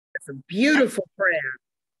That's a beautiful prayer.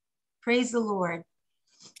 Praise the Lord.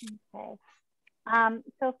 Okay.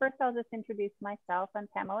 So first I'll just introduce myself. I'm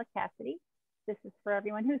Pamela Cassidy. This is for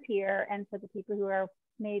everyone who's here and for the people who are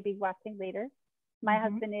maybe watching later. My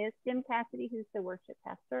husband is Jim Cassidy, who's the worship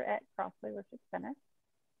pastor at Crossway Worship Center.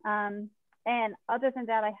 And other than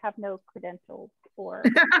that, I have no credentials or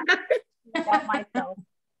about myself.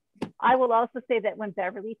 I will also say that when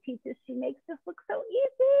Beverly teaches, she makes this look so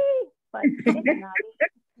easy, but it's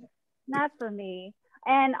not for me.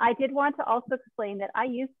 And I did want to also explain that I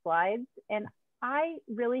use slides, and I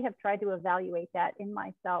really have tried to evaluate that in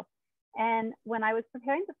myself. And when I was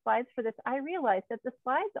preparing the slides for this, I realized that the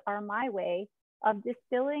slides are my way of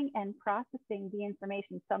distilling and processing the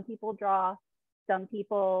information. Some people draw, some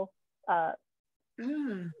people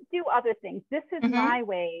do other things. This is my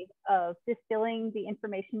way of distilling the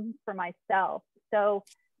information for myself. So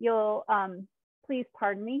you'll please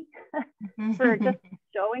pardon me for just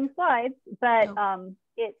showing slides, but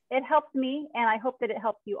it helps me, and I hope that it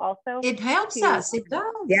helps you also. It helps us. It does.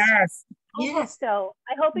 Yes. Yes. So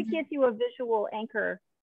I hope it gives you a visual anchor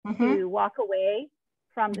to walk away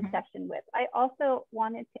from the session with. I also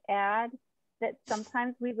wanted to add that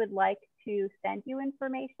sometimes we would like to send you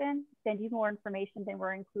more information than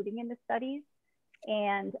we're including in the studies.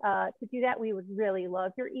 And to do that, we would really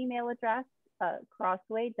love your email address,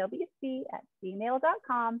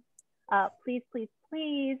 crosswaywc@gmail.com. Please, please,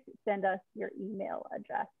 please send us your email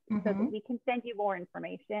address so that we can send you more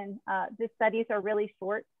information. The studies are really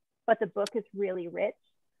short, but the book is really rich.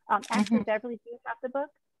 Actually, Beverly, do you have the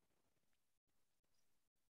book?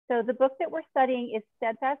 So the book that we're studying is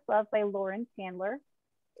Steadfast Love by Lauren Chandler.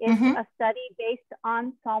 It's a study based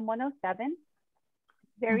on Psalm 107.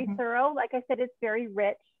 Very thorough. Like I said, it's very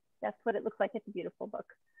rich. That's what it looks like. It's a beautiful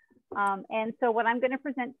book. And so what I'm going to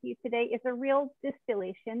present to you today is a real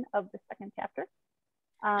distillation of the second chapter.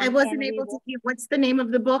 I wasn't able to hear. What's the name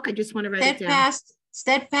of the book? I just want to write it down.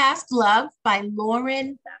 Steadfast Love by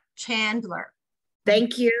Lauren Chandler.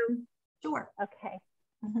 Thank you. Sure. Okay.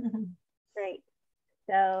 Great.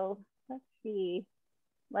 So let's see.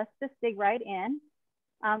 Let's just dig right in.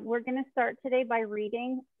 We're going to start today by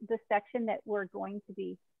reading the section that we're going to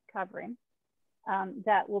be covering.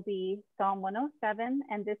 That will be Psalm 107,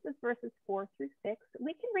 and this is verses 4 through 6.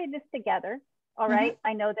 We can read this together, all right?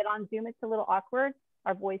 I know that on Zoom it's a little awkward.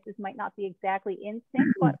 Our voices might not be exactly in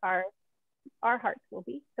sync, but our hearts will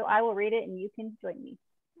be. So I will read it and you can join me.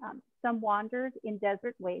 Some wandered in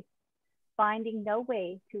desert wastes, finding no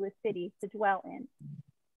way to a city to dwell in.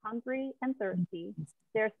 Hungry and thirsty,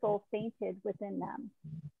 their soul fainted within them.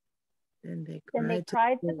 Then they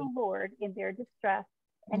cried to the Lord in their distress,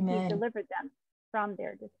 and He delivered them from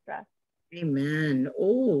their distress. Amen.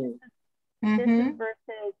 Oh. This is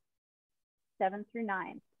verses 7 through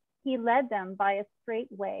 9. He led them by a straight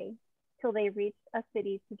way till they reached a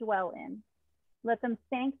city to dwell in. Let them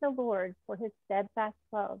thank the Lord for His steadfast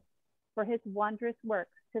love, for His wondrous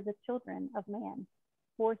works to the children of man.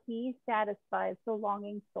 For He satisfies the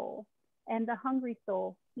longing soul, and the hungry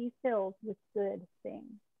soul He fills with good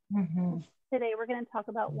things. Today we're going to talk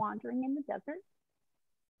about wandering in the desert.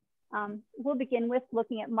 We'll begin with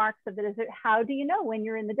looking at marks of the desert. How do you know when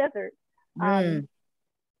you're in the desert?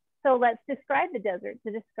 So let's describe the desert.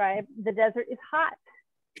 To describe, the desert is hot.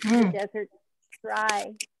 The desert is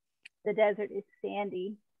dry. The desert is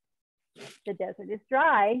sandy. The desert is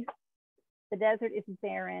dry. The desert is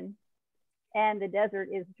barren. And the desert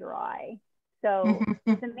is dry. So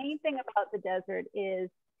the main thing about the desert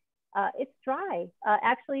is it's dry.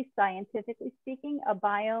 Actually, scientifically speaking, a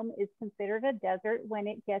biome is considered a desert when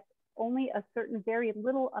it gets only a certain very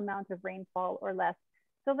little amount of rainfall or less.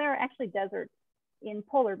 So there are actually deserts in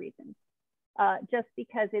polar regions, just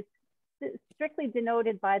because it's strictly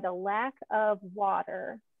denoted by the lack of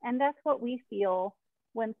water. And that's what we feel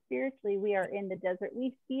when spiritually we are in the desert.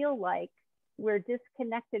 We feel like we're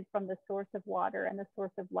disconnected from the source of water and the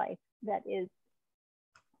source of life. That is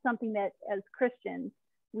something that as Christians,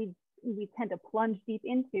 we tend to plunge deep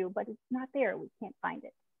into, but it's not there. We can't find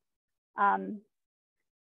it.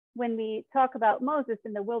 When we talk about Moses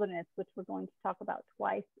in the wilderness, which we're going to talk about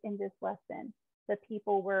twice in this lesson, the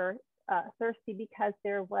people were thirsty because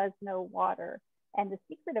there was no water. And the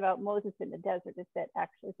secret about Moses in the desert is that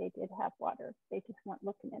actually they did have water. They just weren't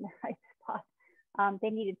looking in the right spot. They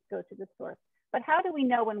needed to go to the source. But how do we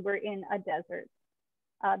know when we're in a desert?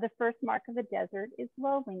 The first mark of a desert is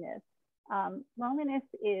loneliness. Loneliness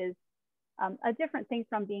is a different thing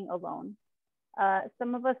from being alone.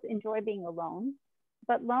 Some of us enjoy being alone,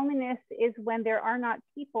 but loneliness is when there are not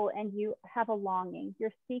people and you have a longing.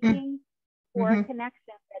 You're seeking for a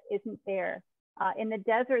connection that isn't there. In the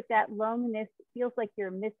desert, that loneliness feels like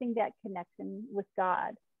you're missing that connection with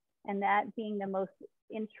God. And that being the most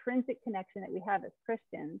intrinsic connection that we have as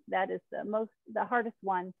Christians, that is the hardest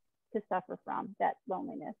one to suffer from, that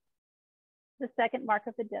loneliness. The second mark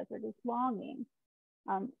of the desert is longing.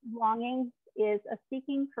 Longing is a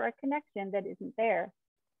seeking for a connection that isn't there.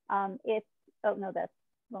 That's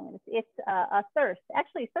loneliness. It's a thirst.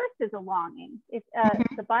 Actually, thirst is a longing.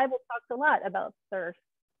 The Bible talks a lot about thirst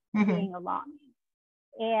being a longing.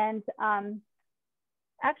 And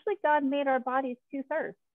actually, God made our bodies to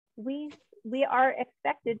thirst. We are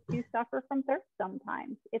expected to suffer from thirst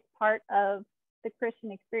sometimes. It's part of the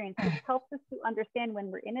Christian experience. It helps us to understand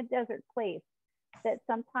when we're in a desert place that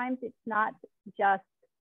sometimes it's not just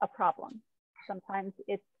a problem. Sometimes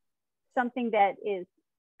it's something that is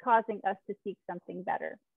causing us to seek something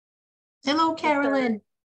better. Hello, Carolyn.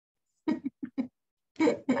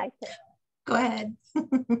 Hi, go ahead.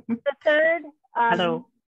 The third, hello.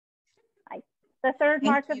 The third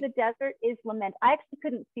mark of the desert is lament. I actually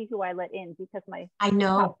couldn't see who I let in because I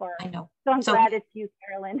know. So I'm glad it's you,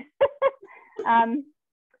 Carolyn.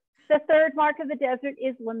 The third mark of the desert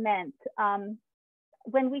is lament.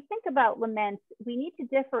 When we think about lament, we need to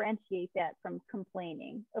differentiate that from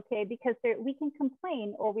complaining, okay? Because we can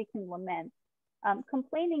complain or we can lament.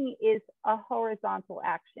 Complaining is a horizontal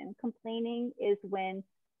action. Complaining is when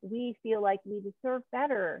we feel like we deserve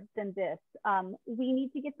better than this. We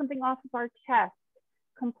need to get something off of our chest.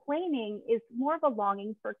 Complaining is more of a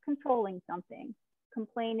longing for controlling something.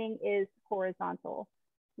 Complaining is horizontal.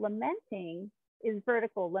 Lamenting is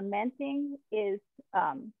vertical. Lamenting is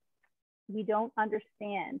we don't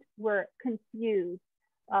understand. We're confused.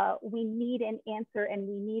 We need an answer and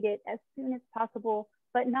we need it as soon as possible,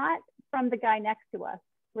 but not from the guy next to us.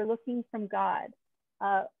 We're looking from God.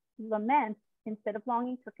 Lament, instead of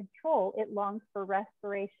longing for control, it longs for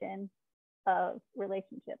restoration of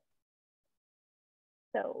relationships.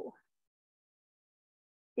 So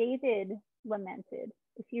David lamented.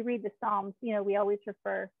 If you read the Psalms, we always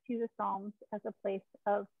refer to the Psalms as a place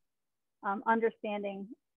of understanding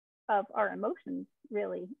of our emotions,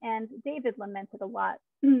 really. And David lamented a lot.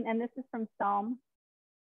 And this is from Psalm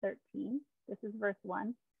 13. This is verse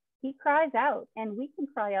 1. He cries out, and we can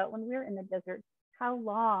cry out when we're in the desert. How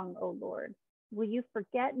long, O Lord? Will you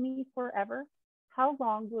forget me forever? How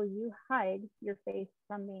long will you hide your face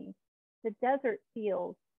from me? The desert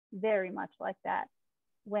feels very much like that.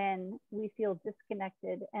 When we feel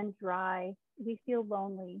disconnected and dry, we feel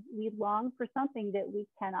lonely. We long for something that we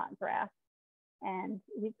cannot grasp. And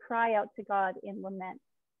we cry out to God in lament.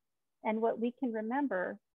 And what we can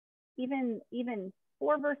remember, even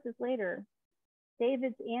 4 verses later,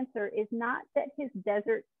 David's answer is not that his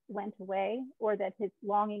desert went away or that his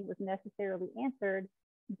longing was necessarily answered,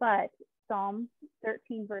 but Psalm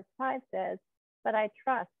 13 verse 5 says, "But I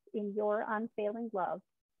trust in your unfailing love.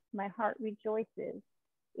 My heart rejoices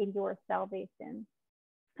in your salvation."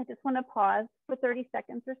 I just want to pause for 30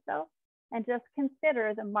 seconds or so and just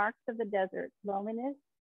consider the marks of the desert: loneliness,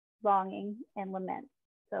 longing, and lament.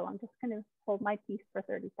 So I'm just going to hold my peace for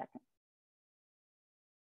 30 seconds.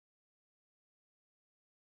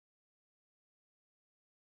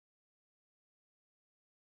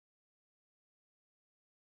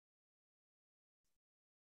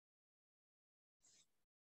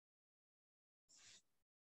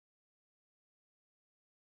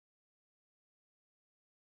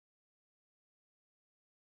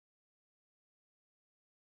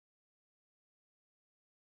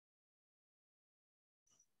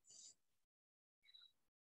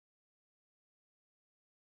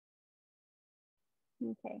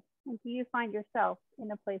 Okay, and do you find yourself in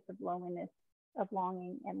a place of loneliness, of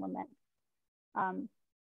longing and lament?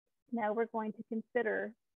 Now we're going to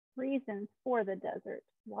consider reasons for the desert.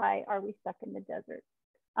 Why are we stuck in the desert?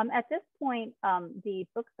 At this point, the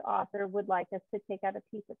book's author would like us to take out a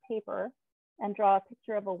piece of paper and draw a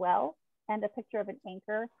picture of a well and a picture of an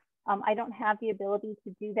anchor. I don't have the ability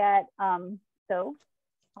to do that, so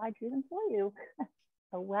I drew them for you.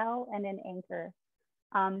 A well and an anchor.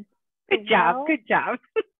 Good job. Good job.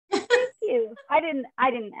 Thank you. I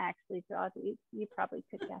didn't actually draw these. You probably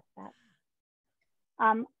could guess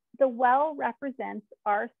that. The well represents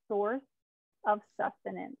our source of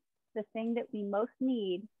sustenance, the thing that we most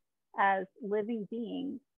need as living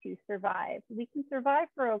beings to survive. We can survive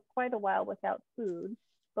for quite a while without food,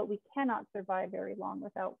 but we cannot survive very long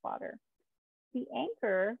without water. The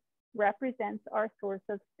anchor represents our source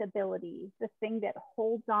of stability, the thing that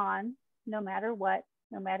holds on no matter what,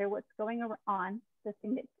 no matter what's going on, the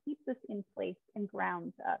thing that keeps us in place and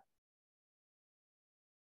grounds us.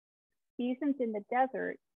 Seasons in the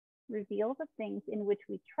desert reveal the things in which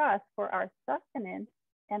we trust for our sustenance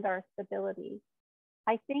and our stability.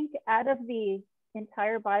 I think out of the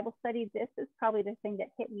entire Bible study, this is probably the thing that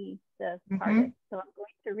hit me the hardest. So I'm going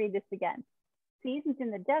to read this again. Seasons in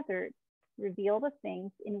the desert reveal the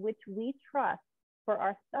things in which we trust for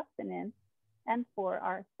our sustenance and for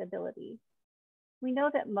our stability. We know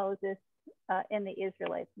that Moses and the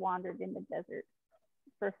Israelites wandered in the desert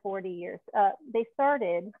for 40 years. They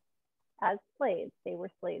started as slaves. They were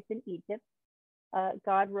slaves in Egypt.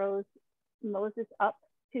 God rose Moses up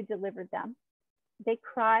to deliver them. They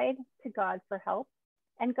cried to God for help,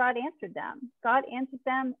 and God answered them. God answered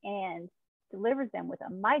them and delivered them with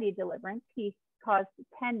a mighty deliverance. He caused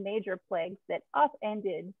 10 major plagues that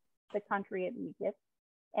upended the country of Egypt.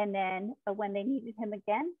 And then when they needed him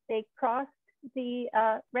again, they crossed the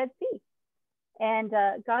Red Sea. And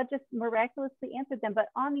God just miraculously answered them. But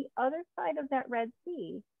on the other side of that Red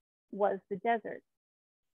Sea was the desert.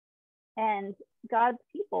 And God's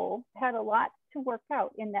people had a lot to work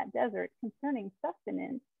out in that desert concerning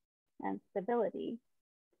sustenance and stability.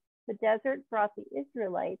 The desert brought the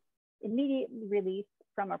Israelites immediate relief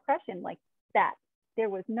from oppression like that. There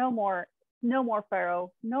was no more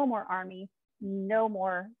Pharaoh, no more army, no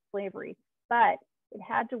more slavery. But it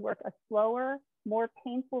had to work a slower, more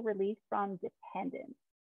painful release from dependence.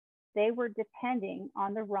 They were depending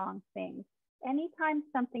on the wrong things. Anytime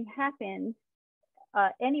something happened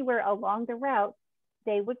anywhere along the route,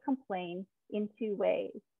 they would complain in two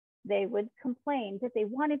ways. They would complain that they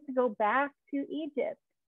wanted to go back to Egypt.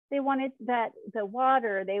 They wanted the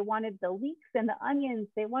water, they wanted the leeks and the onions,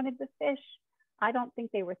 they wanted the fish. I don't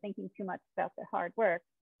think they were thinking too much about the hard work,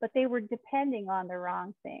 but they were depending on the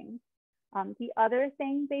wrong things. The other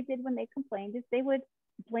thing they did when they complained is they would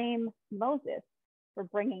blame Moses for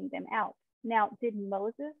bringing them out. Now, did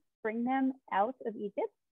Moses bring them out of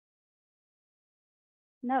Egypt?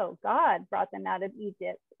 No, God brought them out of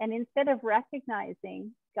Egypt. And instead of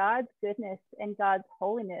recognizing God's goodness and God's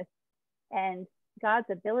holiness and God's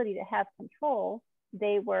ability to have control,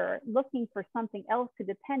 they were looking for something else to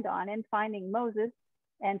depend on and finding Moses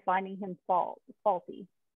and finding him faulty.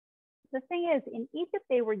 The thing is, in Egypt,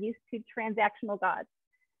 they were used to transactional gods.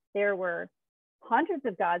 There were hundreds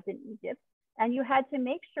of gods in Egypt, and you had to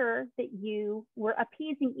make sure that you were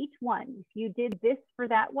appeasing each one. If you did this for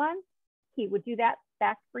that one, he would do that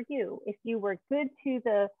back for you. If you were good to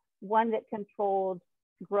the one that controlled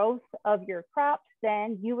growth of your crops,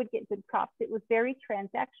 then you would get good crops. It was very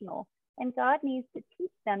transactional. And God needs to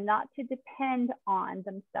teach them not to depend on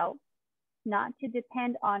themselves, not to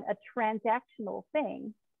depend on a transactional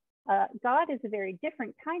thing. God is a very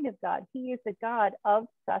different kind of God. He is a God of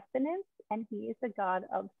sustenance, and he is a God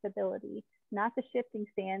of stability, not the shifting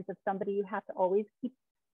sands of somebody you have to always keep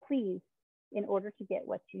pleased in order to get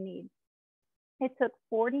what you need. It took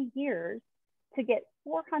 40 years to get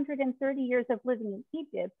 430 years of living in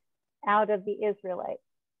Egypt out of the Israelites.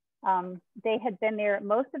 They had been there,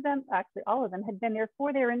 most of them, actually all of them, had been there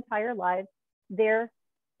for their entire lives, their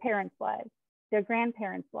parents' lives, their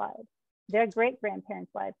grandparents' lives, their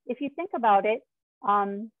great-grandparents' lives. If you think about it,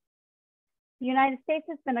 the United States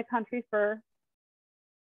has been a country for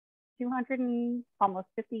 200 and almost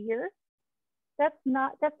 50 years. That's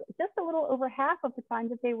just a little over half of the time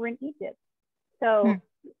that they were in Egypt. So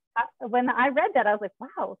when I read that, I was like,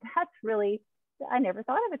 wow, that's really, I never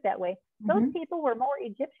thought of it that way. Those people were more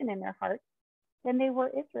Egyptian in their hearts than they were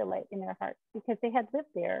Israelite in their hearts, because they had lived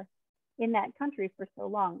there in that country for so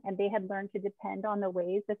long, and they had learned to depend on the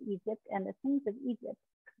ways of Egypt and the things of Egypt.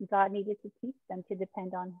 God needed to teach them to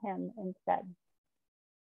depend on him instead.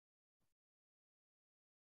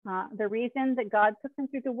 The reason that God took them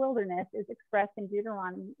through the wilderness is expressed in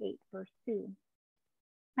Deuteronomy 8, verse 2.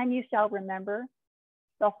 And you shall remember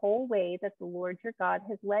the whole way that the Lord your God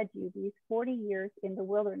has led you these 40 years in the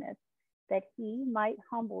wilderness, that he might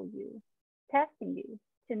humble you, testing you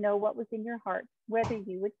to know what was in your heart, whether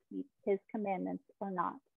you would keep his commandments or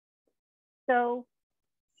not. So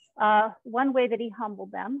one way that he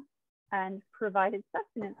humbled them and provided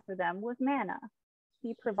sustenance for them was manna.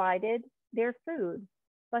 He provided their food,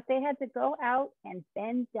 but they had to go out and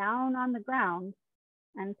bend down on the ground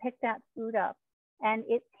and pick that food up. And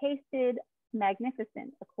it tasted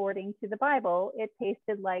magnificent. According to the Bible, it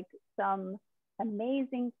tasted like some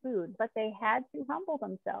amazing food, but they had to humble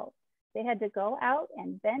themselves. They had to go out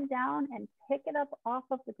and bend down and pick it up off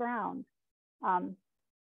of the ground.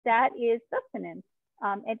 That is sustenance.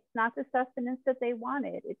 It's not the sustenance that they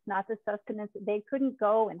wanted. It's not the sustenance that they couldn't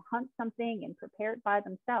go and hunt something and prepare it by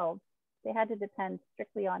themselves. They had to depend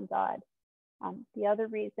strictly on God. The other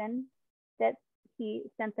reason that he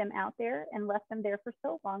sent them out there and left them there for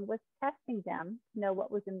so long was testing them to know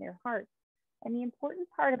what was in their hearts. And the important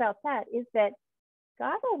part about that is that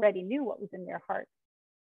God already knew what was in their hearts,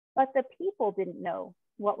 but the people didn't know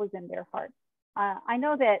what was in their hearts. I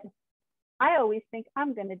know that I always think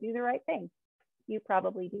I'm going to do the right thing. You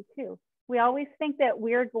probably do too. We always think that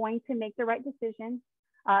we're going to make the right decision.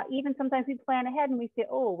 Even sometimes we plan ahead and we say,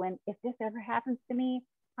 oh, if this ever happens to me,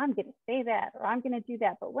 I'm going to say that, or I'm going to do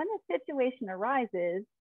that. But when a situation arises,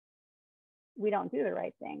 we don't do the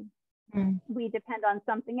right thing. We depend on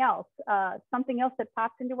something else that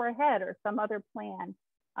pops into our head or some other plan.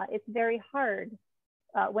 It's very hard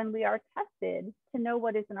when we are tested to know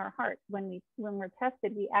what is in our hearts. When we're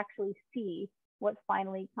tested, we actually see what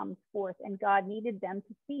finally comes forth. And God needed them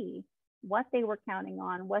to see what they were counting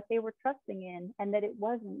on, what they were trusting in, and that it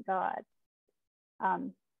wasn't God.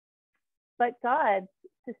 But God's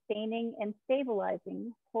sustaining and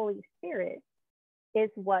stabilizing Holy Spirit is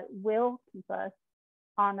what will keep us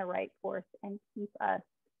on the right course and keep us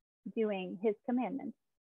doing his commandments,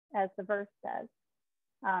 as the verse says.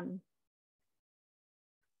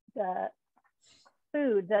 The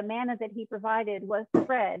food, the manna that he provided was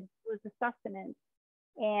bread, was the sustenance,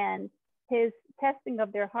 and his testing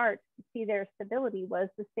of their hearts to see their stability was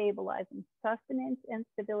the stabilizing. Sustenance and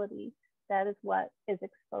stability, that is what is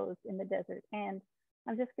exposed in the desert. And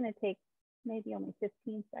I'm just going to take maybe only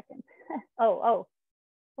 15 seconds. Oh,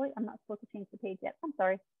 wait, I'm not supposed to change the page yet. I'm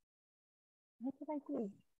sorry. What did I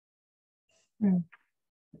do?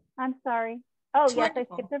 I'm sorry. Oh, it's yes,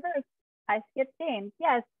 wonderful. I skipped the verse. I skipped James.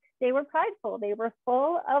 Yes, they were prideful. They were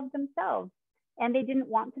full of themselves, and they didn't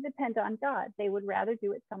want to depend on God. They would rather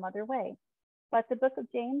do it some other way. But the book of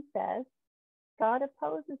James says, God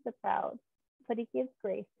opposes the proud, but he gives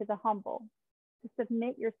grace to the humble. To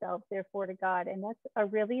submit yourselves, therefore, to God. And that's a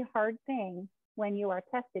really hard thing when you are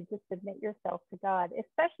tested, to submit yourself to God,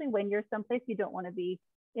 especially when you're someplace you don't want to be,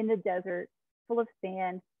 in the desert, full of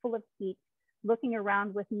sand, full of heat, looking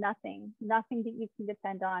around with nothing that you can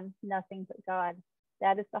depend on, nothing but God.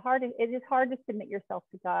 That is it is hard to submit yourself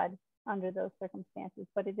to God under those circumstances,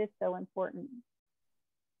 but it is so important.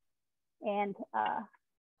 And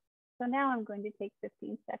so now I'm going to take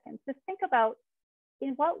 15 seconds. Just think about,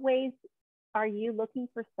 in what ways are you looking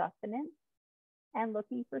for sustenance and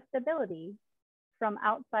looking for stability from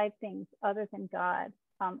outside things other than God?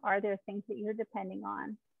 Are there things that you're depending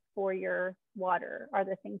on for your water? Are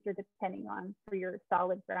there things you're depending on for your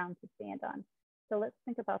solid ground to stand on? So let's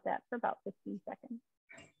think about that for about 15 seconds.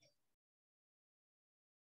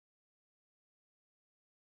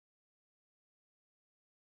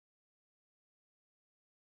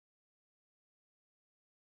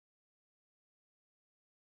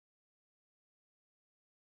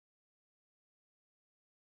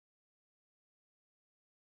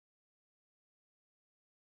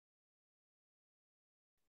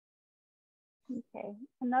 Okay,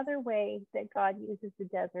 another way that God uses the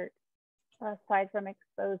desert, aside from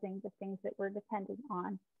exposing the things that we're dependent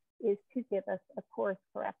on, is to give us a course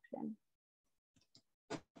correction.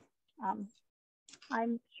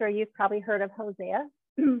 I'm sure you've probably heard of Hosea.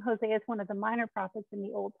 Hosea is one of the minor prophets in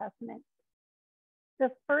the Old Testament. The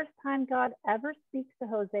first time God ever speaks to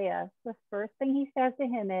Hosea, the first thing he says to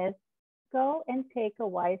him is, go and take a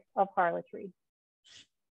wife of harlotry.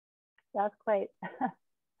 That's quite...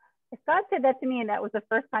 If God said that to me and that was the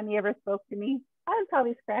first time he ever spoke to me, I would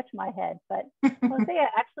probably scratch my head. But Hosea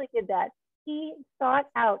actually did that. He sought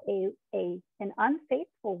out an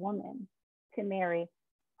unfaithful woman to marry.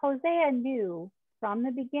 Hosea knew from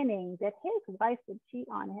the beginning that his wife would cheat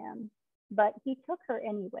on him, but he took her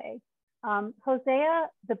anyway. Hosea,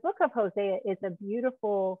 the book of Hosea, is a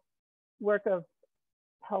beautiful work of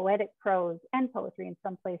poetic prose and poetry in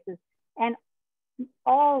some places. And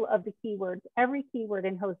all of the keywords, every keyword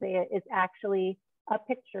in Hosea is actually a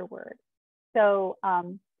picture word. So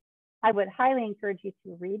I would highly encourage you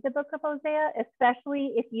to read the book of Hosea,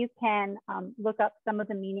 especially if you can look up some of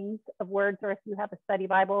the meanings of words, or if you have a study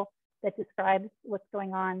Bible that describes what's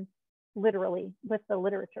going on literally with the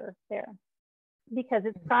literature there, because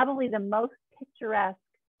it's probably the most picturesque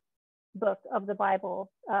book of the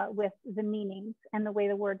Bible with the meanings and the way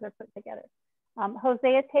the words are put together.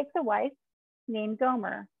 Hosea takes a wife named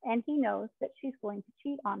Gomer, and he knows that she's going to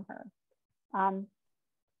cheat on her.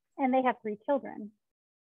 And they have 3 children.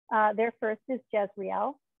 Their first is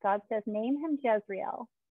Jezreel. God says, name him Jezreel.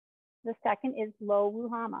 The second is Lo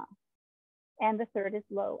Ruhamah. And the third is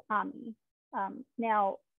Lo Ami.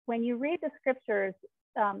 Now, when you read the scriptures,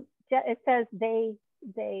 it says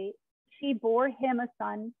she bore him a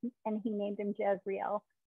son and he named him Jezreel.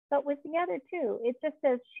 But with the other 2, it just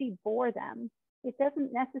says she bore them. it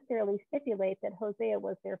doesn't necessarily stipulate that Hosea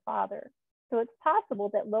was their father. So it's possible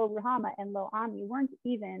that Lo Ruhamah and Lo Ami weren't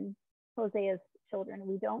even Hosea's children.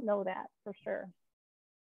 We don't know that for sure.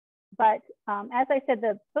 But as I said,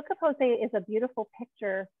 the book of Hosea is a beautiful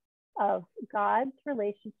picture of God's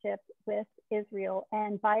relationship with Israel,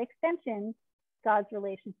 and by extension, God's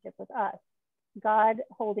relationship with us. God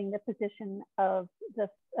holding the position of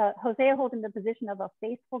Hosea holding the position of a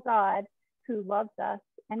faithful God who loves us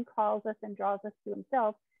and calls us and draws us to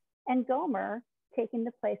himself, and Gomer taking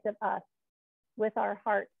the place of us with our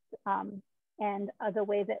hearts and the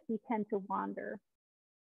way that we tend to wander.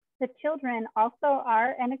 The children also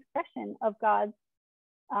are an expression of God's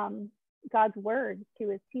word to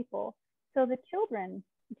his people. So the children,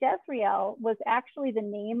 Jezreel was actually the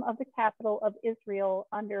name of the capital of Israel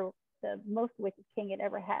under the most wicked king it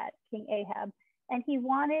ever had, King Ahab. And he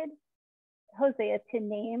wanted Hosea to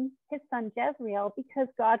name his son Jezreel because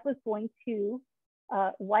God was going to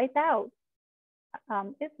wipe out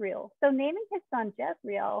Israel. So naming his son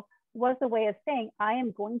Jezreel was a way of saying, I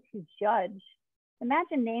am going to judge.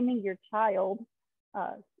 Imagine naming your child,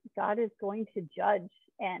 God is going to judge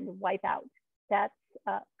and wipe out. That's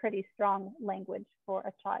pretty strong language for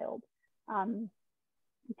a child.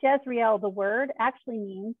 Jezreel, the word, actually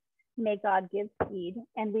means may God give seed,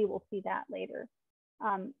 and we will see that later.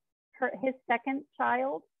 His second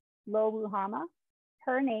child, Lo Ruhamah,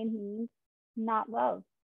 her name means not love.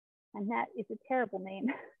 And that is a terrible name.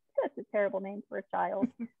 That's a terrible name for a child.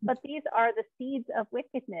 But these are the seeds of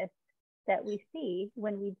wickedness that we see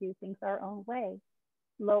when we do things our own way.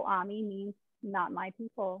 Lo Ami means not my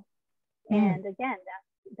people. And again,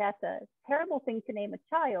 that's a terrible thing to name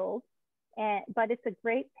a child, but it's a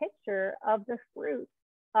great picture of the fruit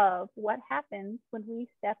of what happens when we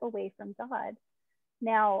step away from God.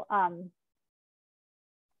 Now,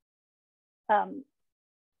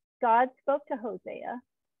 God spoke to Hosea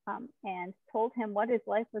and told him what his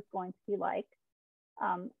life was going to be like.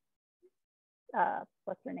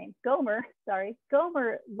 What's her name? Gomer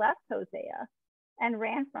left Hosea and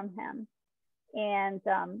ran from him. And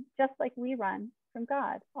just like we run from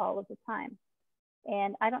God all of the time.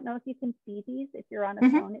 And I don't know if you can see these. If you're on a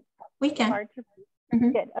phone, it's hard to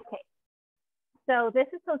read. Good, okay. So this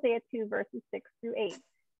is Hosea 2, verses 6 through 8.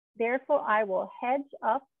 Therefore, I will hedge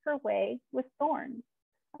up her way with thorns,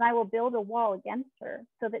 and I will build a wall against her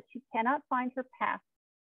so that she cannot find her path.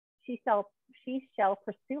 She shall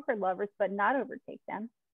pursue her lovers, but not overtake them,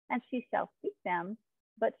 and she shall seek them,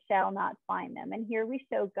 but shall not find them. And here we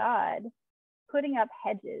show God putting up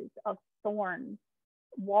hedges of thorns,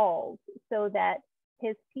 walls, so that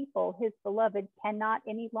his people, his beloved, cannot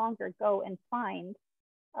any longer go and find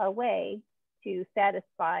a way to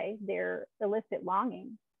satisfy their illicit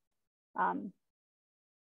longing.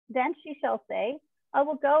 Then she shall say, I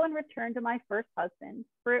will go and return to my first husband,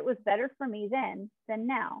 for it was better for me then than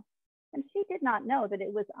now. And she did not know that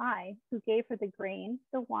it was I who gave her the grain,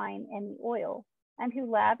 the wine, and the oil, and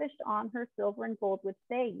who lavished on her silver and gold, which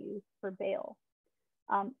they used for Baal.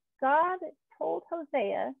 God told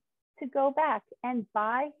Hosea to go back and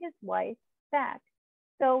buy his wife back.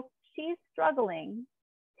 So she's struggling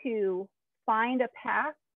to find a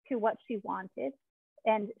path to what she wanted,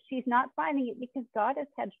 and she's not finding it because God has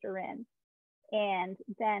hedged her in. And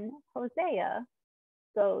then Hosea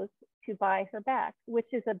goes to buy her back, which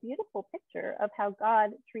is a beautiful picture of how God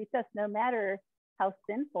treats us. No matter how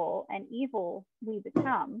sinful and evil we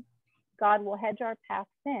become, God will hedge our paths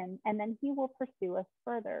in, and then he will pursue us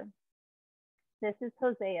further. This is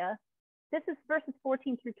Hosea. This is verses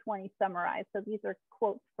 14 through 20 summarized. So these are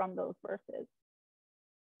quotes from those verses.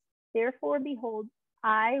 Therefore, behold,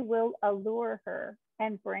 I will allure her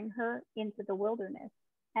and bring her into the wilderness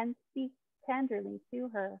and speak tenderly to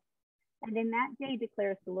her. And in that day,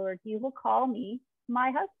 declares the Lord, you will call me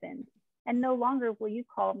my husband, and no longer will you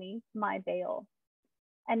call me my Baal.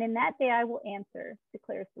 And in that day I will answer,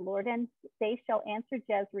 declares the Lord, and they shall answer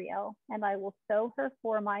Jezreel, and I will sow her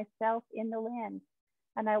for myself in the land,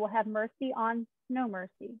 and I will have mercy on no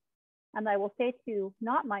mercy. And I will say to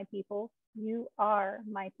not my people, you are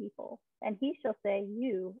my people. And he shall say,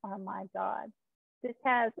 you are my God. This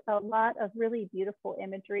has a lot of really beautiful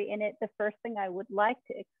imagery in it. The first thing I would like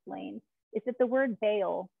to explain is that the word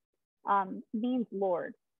Baal means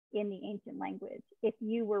Lord in the ancient language. If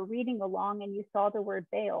you were reading along and you saw the word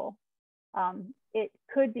Baal, it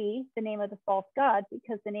could be the name of the false god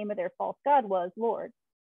because the name of their false god was Lord.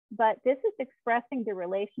 But this is expressing the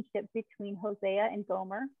relationship between Hosea and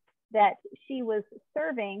Gomer, that she was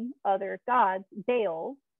serving other gods,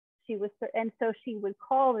 Baal. And so she would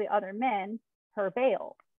call the other men her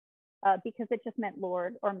Baal because it just meant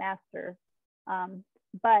Lord or master.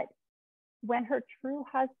 But When her true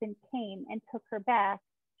husband came and took her back,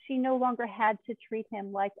 she no longer had to treat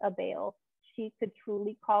him like a Baal. She could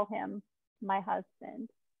truly call him my husband.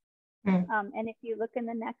 And if you look in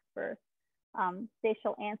the next verse, they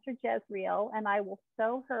shall answer Jezreel, and I will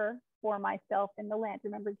sow her for myself in the land.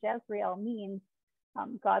 Remember, Jezreel means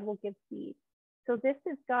God will give seed. So this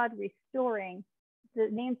is God restoring. The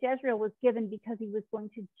name Jezreel was given because he was going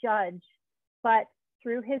to judge, but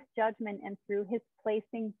through his judgment and through his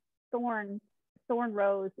placing thorn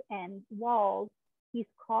rows and walls, he's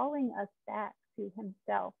calling us back to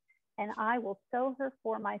himself. And I will sow her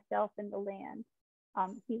for myself in the land.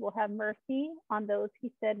 He will have mercy on those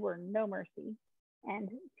he said were no mercy. And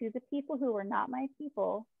to the people who are not my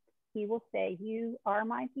people, he will say, you are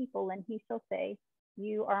my people. And he shall say,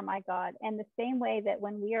 you are my God. And the same way that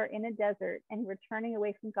when we are in a desert and we're turning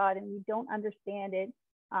away from God and we don't understand it,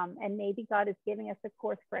 and maybe God is giving us a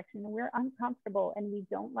course correction and we're uncomfortable and we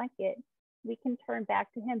don't like it, we can turn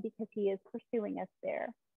back to him because he is pursuing us there.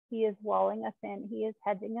 He is walling us in, he is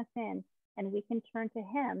hedging us in, and we can turn to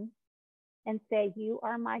him and say, you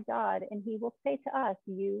are my God. And he will say to us,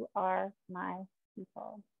 you are my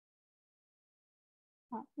people.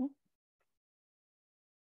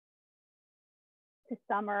 To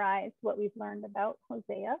summarize what we've learned about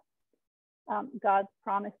Hosea, God's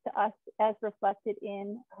promise to us as reflected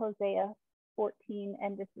in Hosea 14,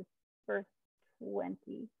 and this is verse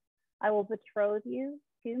 20. I will betroth you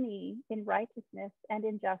to me in righteousness and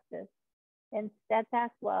in justice, in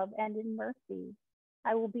steadfast love and in mercy.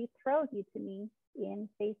 I will betroth you to me in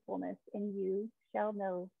faithfulness, and you shall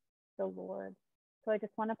know the Lord. So I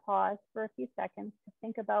just want to pause for a few seconds to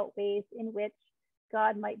think about ways in which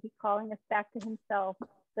God might be calling us back to himself,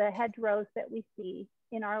 the hedgerows that we see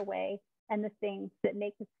in our way and the things that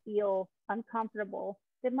make us feel uncomfortable,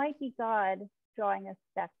 that might be God drawing us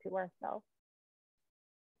back to ourselves,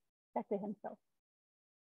 back to himself.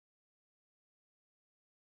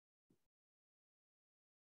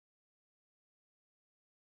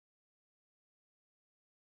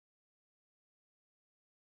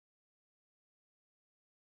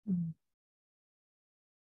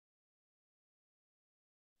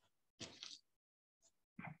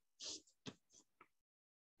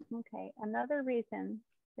 Okay, another reason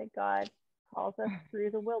that God calls us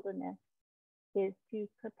through the wilderness is to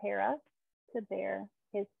prepare us to bear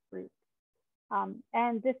his fruit.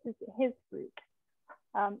 And this is his fruit.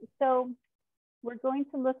 So we're going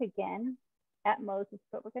to look again at Moses,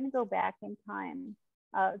 but we're going to go back in time.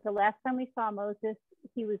 The last time we saw Moses,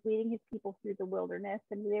 he was leading his people through the wilderness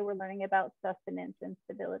and they were learning about sustenance and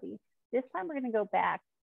stability. This time we're going to go back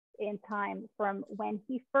in time from when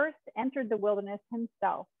he first entered the wilderness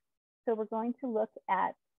himself. So we're going to look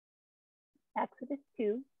at Exodus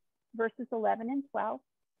 2, verses 11 and 12.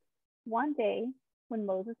 One day, when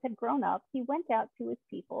Moses had grown up, he went out to his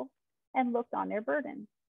people and looked on their burdens.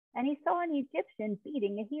 And he saw an Egyptian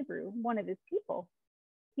beating a Hebrew, one of his people.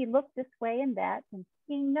 He looked this way and that, and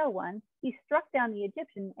seeing no one, he struck down the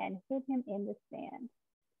Egyptian and hid him in the sand.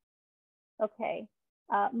 Okay,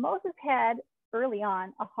 Moses had early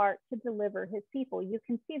on a heart to deliver his people. You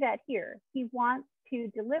can see that here. He wants to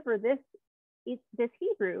deliver this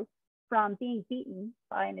Hebrew from being beaten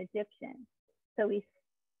by an Egyptian. So he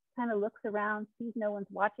kind of looks around, sees no one's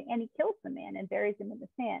watching, and he kills the man and buries him in the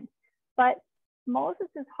sand. But Moses'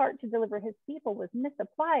 heart to deliver his people was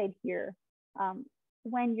misapplied here.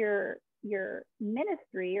 When your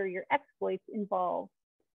ministry or your exploits involve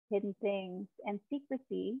hidden things and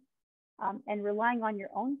secrecy and relying on your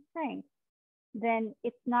own strength, then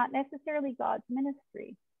it's not necessarily God's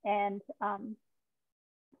ministry. And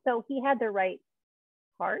so he had the right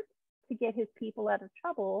heart to get his people out of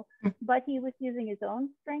trouble, but he was using his own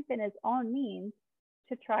strength and his own means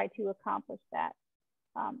to try to accomplish that.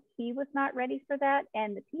 He was not ready for that,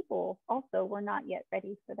 and the people also were not yet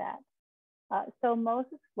ready for that. So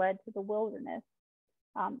Moses fled to the wilderness.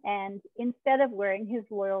 And instead of wearing his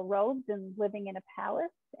royal robes and living in a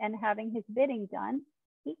palace and having his bidding done,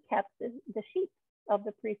 he kept the sheep of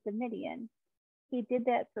the priest of Midian. He did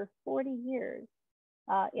that for 40 years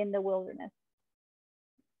in the wilderness.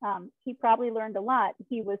 He probably learned a lot.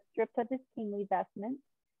 He was stripped of his kingly vestments.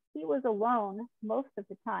 He was alone most of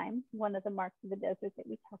the time. One of the marks of the desert that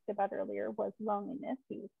we talked about earlier was loneliness.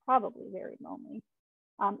 He was probably very lonely.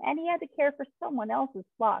 And he had to care for someone else's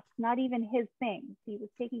flocks, not even his things. He was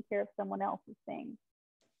taking care of someone else's things.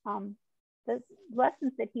 The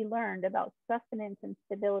lessons that he learned about sustenance and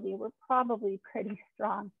stability were probably pretty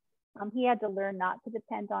strong. He had to learn not to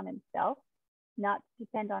depend on himself, not to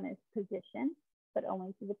depend on his position, but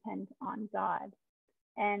only to depend on God.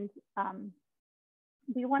 And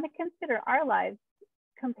we want to consider our lives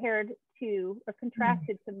compared to or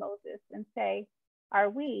contrasted to Moses and say, are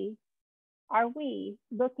we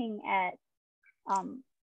looking at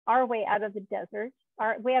our way out of the desert?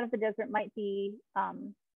 Our way out of the desert might be,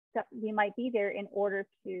 we might be there in order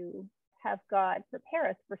to have God prepare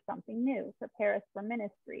us for something new, prepare us for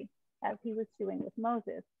ministry, as he was doing with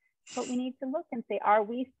Moses. But we need to look and say, are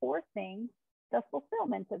we forcing the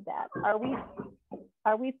fulfillment of that?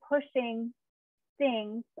 Are we pushing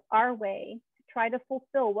things our way to try to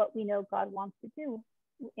fulfill what we know God wants to do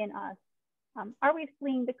in us? Are we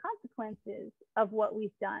fleeing the consequences of what we've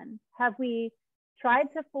done? Have we tried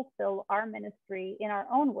to fulfill our ministry in our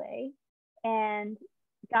own way and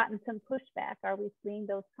gotten some pushback? Are we fleeing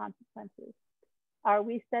those consequences? Are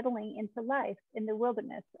we settling into life in the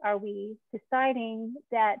wilderness? Are we deciding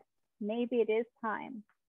that maybe it is time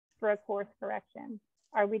for a course correction?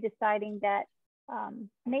 Are we deciding that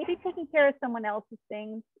maybe taking care of someone else's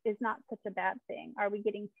things is not such a bad thing? Are we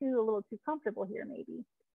getting a little too comfortable here maybe?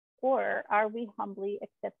 Or are we humbly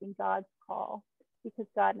accepting God's call because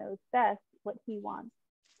God knows best what he wants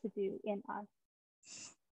to do in us?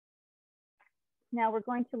 Now we're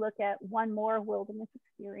going to look at one more wilderness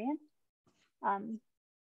experience.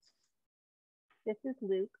 This is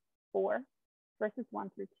Luke 4, verses 1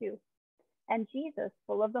 through 2. And Jesus,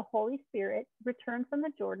 full of the Holy Spirit, returned from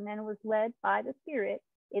the Jordan and was led by the Spirit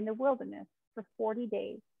in the wilderness for 40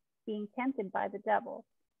 days, being tempted by the devil.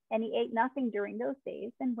 And he ate nothing during those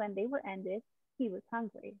days, and when they were ended, he was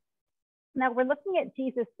hungry. Now we're looking at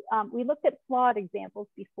Jesus. We looked at flawed examples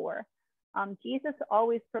before. Jesus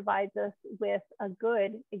always provides us with a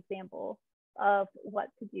good example of what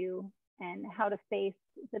to do and how to face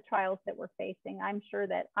the trials that we're facing. I'm sure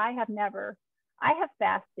that I have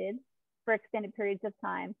fasted for extended periods of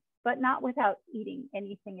time, but not without eating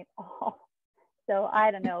anything at all. So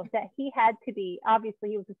I don't know, that he had to be, obviously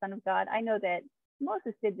he was the Son of God. I know that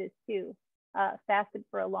Moses did this too, fasted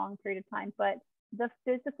for a long period of time, but the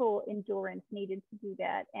physical endurance needed to do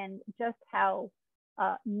that, and just how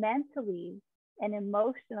mentally and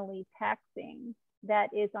emotionally taxing that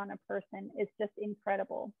is on a person is just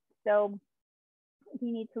incredible. So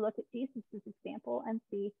we need to look at Jesus' example and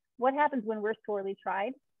see what happens when we're sorely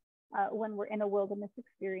tried, when we're in a wilderness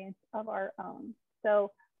experience of our own.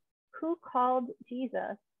 So who called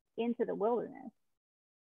Jesus into the wilderness?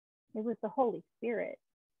 It was the Holy Spirit.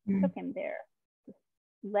 Took him there,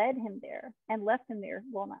 led him there, and left him there.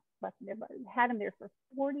 Well, not left him there, but had him there for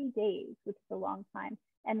 40 days, which is a long time.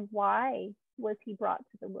 And why was he brought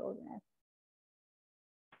to the wilderness?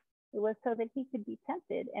 It was so that he could be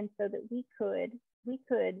tempted, and so that we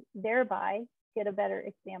could thereby get a better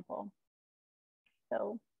example.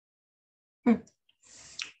 So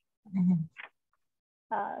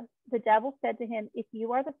the devil said to him, "If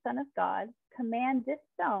you are the Son of God, command this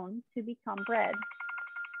stone to become bread."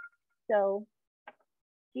 So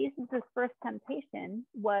Jesus' first temptation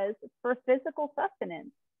was for physical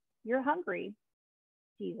sustenance. You're hungry,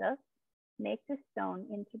 Jesus, make this stone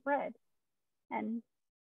into bread. And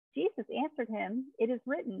Jesus answered him, "It is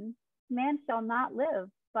written, man shall not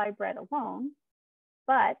live by bread alone,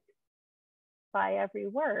 but by every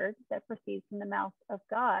word that proceeds from the mouth of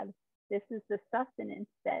God." This is the sustenance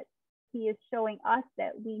that he is showing us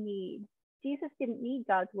that we need. Jesus didn't need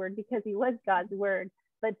God's word because he was God's word,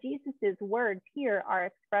 but Jesus's words here are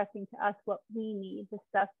expressing to us what we need, the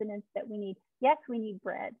sustenance that we need. Yes, we need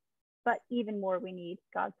bread, but even more we need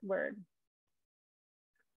God's word.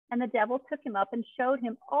 And the devil took him up and showed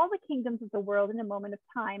him all the kingdoms of the world in a moment of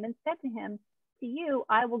time, and said to him, "To you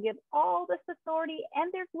I will give all this authority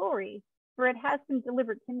and their glory, for it has been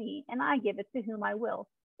delivered to me, and I give it to whom I will.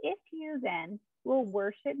 If you then will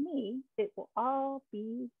worship me, it will all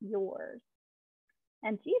be yours."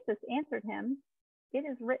 And Jesus answered him, "It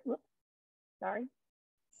is written,"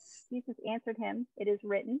 Jesus answered him, "It is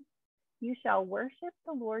written, you shall worship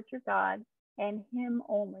the Lord your God, and him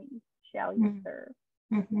only shall you serve."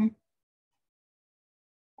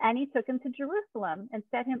 And he took him to Jerusalem and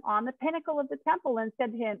set him on the pinnacle of the temple and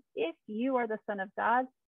said to him, "If you are the Son of God,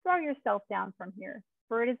 throw yourself down from here.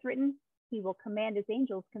 For it is written, he will command his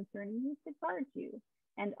angels concerning you to guard you,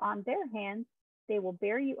 and on their hands they will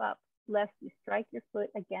bear you up, lest you strike your foot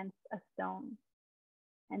against a stone."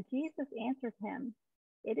 And Jesus answered him,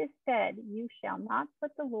 "It is said, you shall not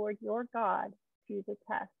put the Lord your God to the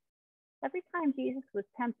test." Every time Jesus was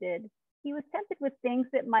tempted, he was tempted with things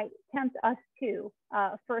that might tempt us too.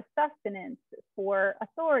 For sustenance, for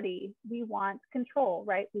authority, we want control,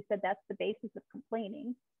 right? We said that's the basis of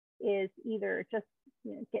complaining, is either just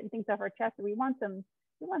getting things off our chest, or we want some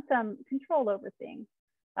control over things.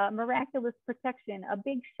 miraculous protection, a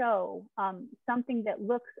big show, something that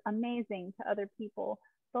looks amazing to other people.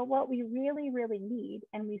 But what we really, really need,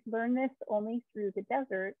 and we've learned this only through the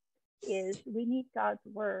desert, is we need God's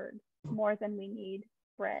word more than we need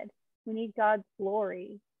bread. We need God's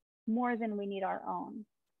glory more than we need our own.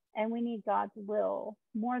 And we need God's will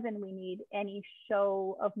more than we need any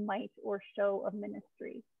show of might or show of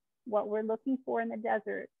ministry. What we're looking for in the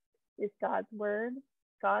desert is God's word,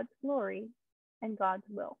 God's glory, and God's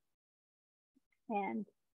will. And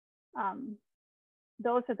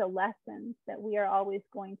those are the lessons that we are always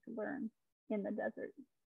going to learn in the desert.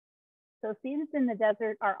 So seasons in the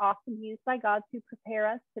desert are often used by God to prepare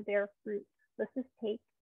us to bear fruit. Let's just take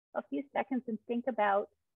a few seconds and think about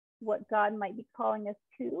what God might be calling us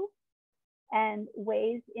to and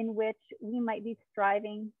ways in which we might be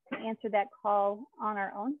striving to answer that call on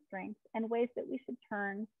our own strength, and ways that we should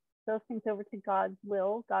turn those things over to God's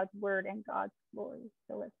will, God's word, and God's glory.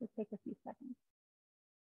 So let's just take a few seconds.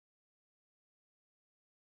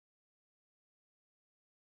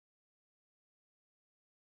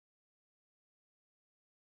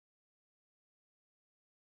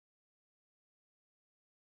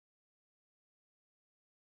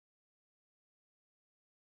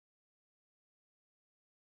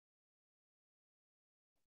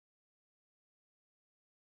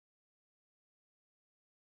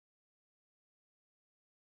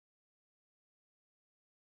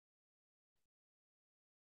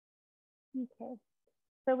 Okay,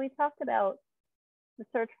 so we talked about the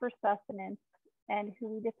search for sustenance and who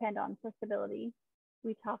we depend on for stability.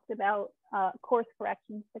 We talked about course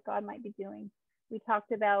corrections that God might be doing. We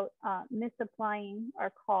talked about misapplying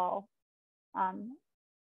our call.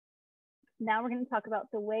 Now we're going to talk about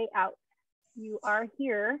the way out. You are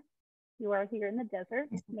here in the desert,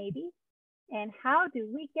 maybe. And how do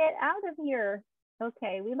we get out of here?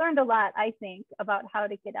 Okay, we learned a lot, I think, about how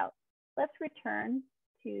to get out. Let's return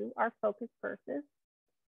to our focus verses.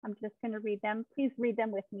 I'm just going to read them. Please read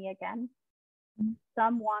them with me again.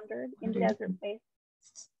 Some wandered in desert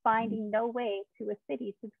wastes, finding no way to a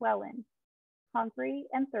city to dwell in. Hungry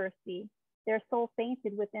and thirsty, their soul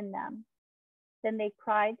fainted within them. Then they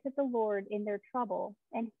cried to the Lord in their trouble,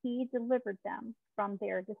 and he delivered them from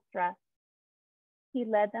their distress. He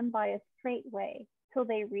led them by a straight way till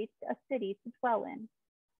they reached a city to dwell in.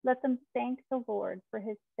 Let them thank the Lord for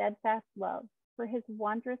his steadfast love, for his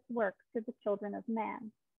wondrous works to the children of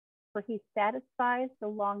man. For he satisfies the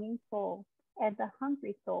longing soul, and the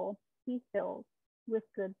hungry soul he fills with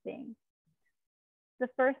good things. The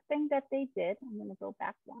first thing that they did, I'm going to go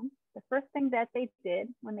back one. The first thing that they did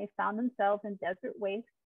when they found themselves in desert wastes,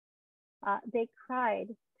 they cried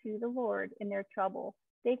to the Lord in their trouble.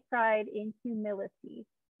 They cried in humility,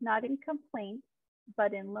 not in complaint,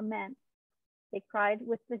 but in lament. They cried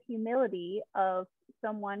with the humility of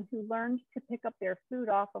someone who learned to pick up their food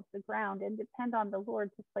off of the ground and depend on the Lord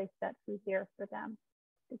to place that food there for them.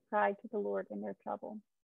 They cried to the Lord in their trouble.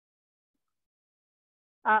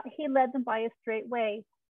 He led them by a straight way.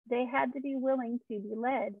 They had to be willing to be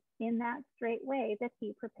led in that straight way that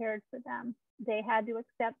he prepared for them. They had to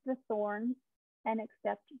accept the thorns and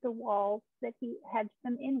accept the walls that he hedged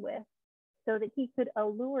them in with, so that he could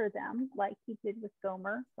allure them, like he did with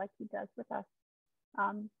Gomer, like he does with us,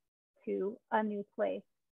 to a new place.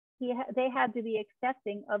 They had to be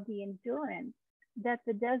accepting of the endurance that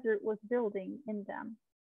the desert was building in them.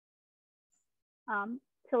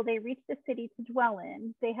 Till they reached a city to dwell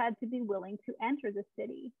in, they had to be willing to enter the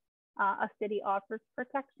city. A city offers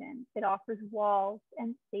protection. It offers walls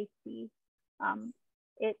and safety.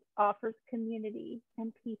 It offers community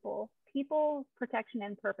and people. People, protection,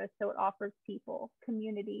 and purpose. So it offers people,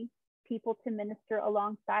 community, people to minister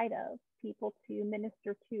alongside of, people to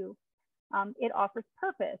minister to. It offers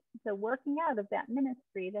purpose, the working out of that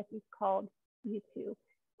ministry that he's called you to.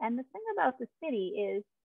 And the thing about the city is,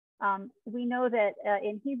 we know that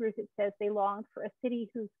in Hebrews it says they longed for a city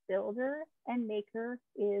whose builder and maker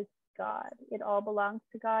is God. It all belongs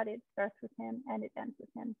to God. It starts with him and it ends with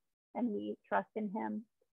him. And we trust in him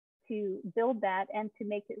to build that and to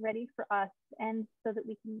make it ready for us, and so that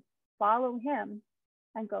we can follow him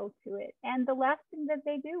and go to it. And the last thing that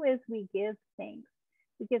they do is we give thanks.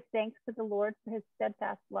 We give thanks to the Lord for his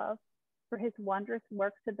steadfast love, for his wondrous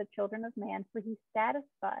works to the children of man, for he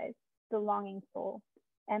satisfies the longing soul,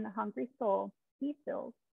 and the hungry soul he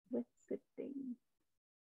fills with good things.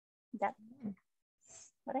 That's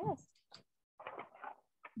what I have.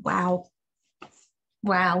 Wow.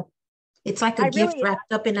 Wow. It's like a gift really,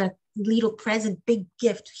 wrapped up in a little present, big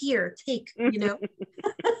gift. Here, take, you know.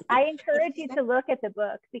 I encourage you to look at the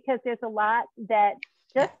book, because there's a lot that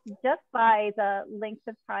just by the length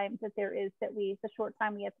of time that there is the short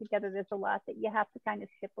time we have together, there's a lot that you have to kind of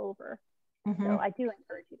skip over. So I do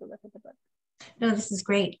encourage you to look at the book. No, this is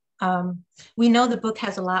great. We know the book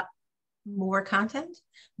has a lot more content,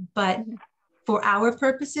 but for our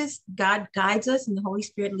purposes, God guides us and the Holy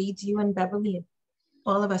Spirit leads you and Beverly and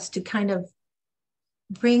all of us to kind of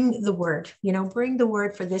bring the word, bring the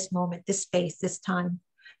word for this moment, this space, this time.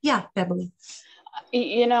 Yeah, Beverly.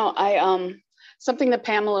 Something that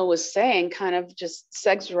Pamela was saying kind of just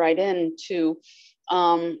segs right into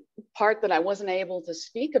part that I wasn't able to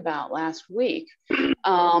speak about last week.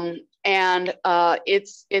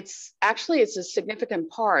 It's a significant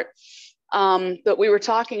part. But we were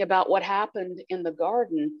talking about what happened in the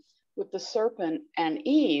garden with the serpent and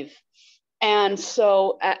Eve. And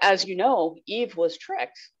so, as you know, Eve was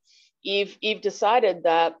tricked. Eve decided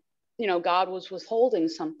that, God was withholding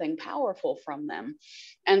something powerful from them.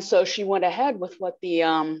 And so she went ahead with what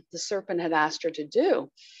the serpent had asked her to do.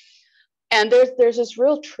 And there's this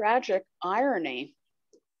real tragic irony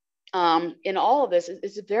in all of this.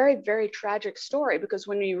 It's a very, very tragic story, because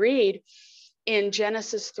when we read in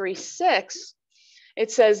Genesis 3:6, it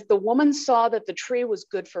says, the woman saw that the tree was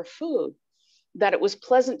good for food, that it was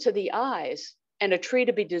pleasant to the eyes, and a tree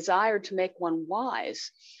to be desired to make one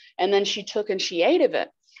wise. And then she took and she ate of it.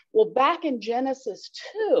 Well, back in Genesis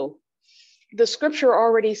 2, the scripture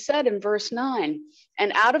already said in verse 9,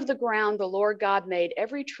 and out of the ground the Lord God made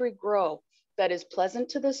every tree grow that is pleasant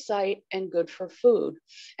to the sight and good for food.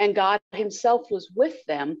 And God himself was with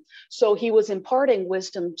them, so he was imparting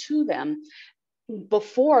wisdom to them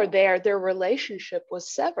before their relationship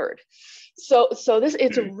was severed. So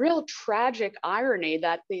it's a real tragic irony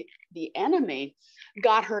that the enemy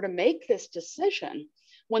got her to make this decision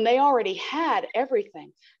when they already had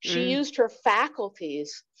everything. She used her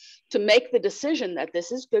faculties to make the decision that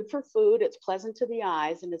this is good for food, it's pleasant to the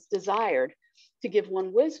eyes, and it's desired to give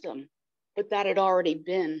one wisdom, but that had already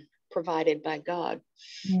been provided by God.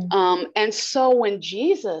 And so when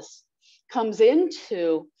Jesus comes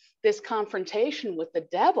into this confrontation with the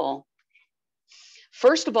devil,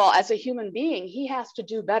 first of all, as a human being, he has to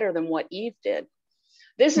do better than what Eve did.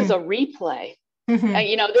 This is a replay. And,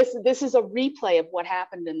 this is a replay of what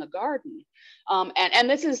happened in the garden. And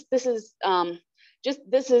this is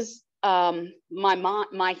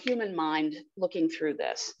my human mind looking through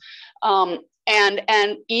this.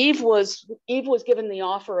 And Eve was given the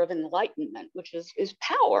offer of enlightenment, which is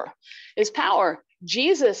power.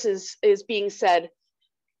 Jesus is being said,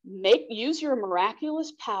 use your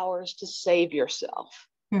miraculous powers to save yourself.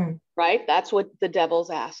 Right? That's what the devil's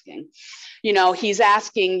asking. He's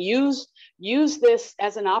asking, use this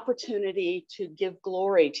as an opportunity to give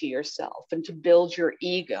glory to yourself and to build your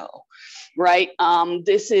ego, right?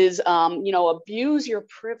 This is, abuse your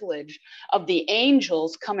privilege of the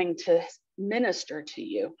angels coming to minister to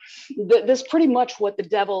you. This is pretty much what the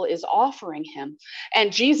devil is offering him.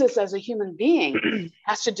 And Jesus, as a human being,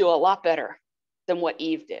 has to do a lot better than what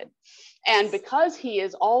Eve did. And because he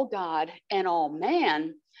is all God and all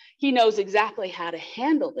man, he knows exactly how to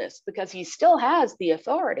handle this, because he still has the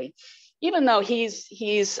authority. Even though he's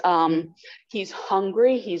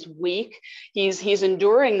hungry, he's weak, he's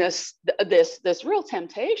enduring this real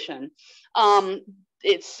temptation.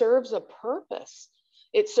 It serves a purpose.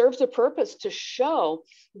 It serves a purpose to show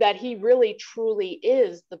that he really truly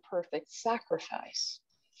is the perfect sacrifice.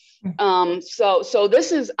 So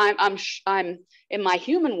this is, I'm in my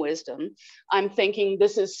human wisdom, I'm thinking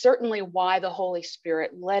this is certainly why the Holy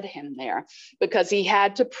Spirit led him there, because he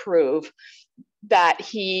had to prove that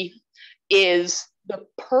he is the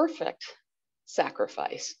perfect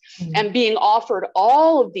sacrifice. And being offered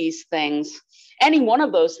all of these things, any one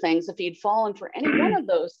of those things, if he'd fallen for any one of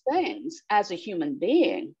those things as a human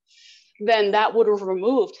being, then that would have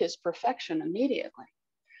removed his perfection immediately.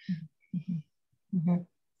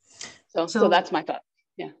 So that's my thought.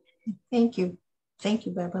 Yeah. Thank you,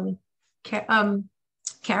 Beverly.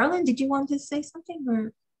 Carolyn, did you want to say something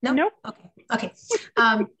or no? Nope. Okay.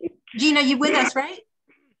 Gina, you with us, right?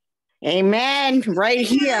 Amen. Right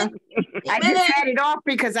here. Amen. I just had it off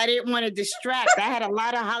because I didn't want to distract. I had a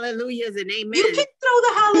lot of hallelujahs and amen. You can throw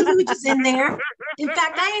the hallelujahs in there. In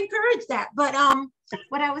fact, I encourage that. But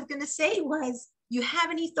what I was going to say was, you have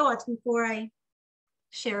any thoughts before I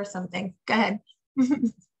share something? Go ahead.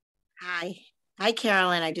 Hi,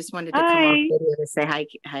 Carolyn. I just wanted to come off video to say hi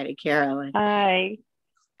to Carolyn. Hi.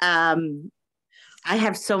 I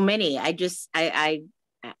have so many. I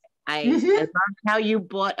love how you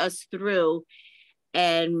brought us through.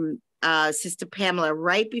 And Sister Pamela,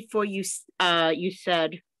 right before you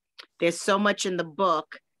said there's so much in the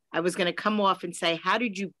book, I was going to come off and say, how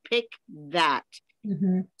did you pick that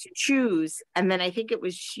to choose. And then I think it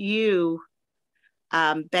was you,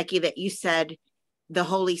 Becky, that you said the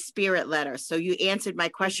Holy Spirit letter. So you answered my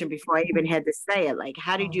question before I even had to say it. Like,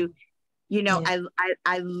 how did you,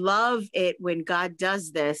 I love it when God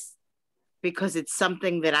does this, because it's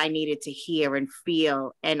something that I needed to hear and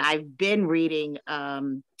feel. And I've been reading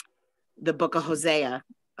the book of Hosea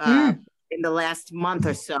in the last month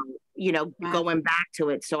or so, going back to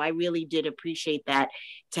it. So I really did appreciate that,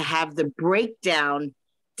 to have the breakdown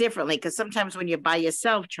differently, because sometimes when you're by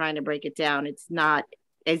yourself trying to break it down, it's not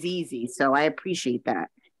as easy. So I appreciate that.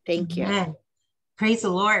 Thank you. Amen. Praise the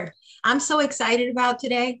Lord. I'm so excited about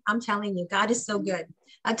today. I'm telling you, God is so good.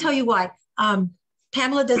 I'll tell you why.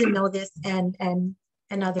 Pamela doesn't know this, and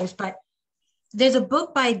others, but there's a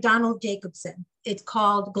book by Donald Jacobson. It's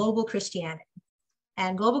called Global Christianity.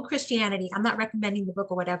 And Global Christianity, I'm not recommending the book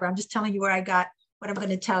or whatever. I'm just telling you where I got what I'm going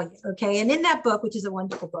to tell you. Okay. And in that book, which is a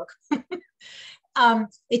wonderful book,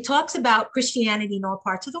 it talks about Christianity in all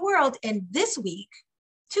parts of the world. And this week,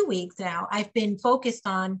 2 weeks now, I've been focused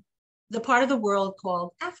on the part of the world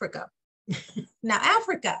called Africa. Now,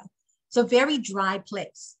 Africa, it's a very dry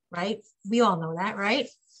place, right? We all know that, right?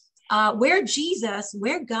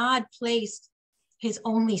 Where God placed his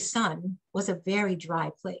only son was a very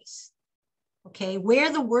dry place. Okay,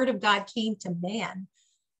 where the word of God came to man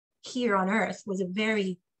here on earth was a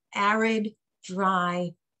very arid,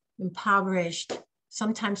 dry, impoverished,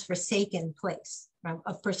 sometimes forsaken place, right?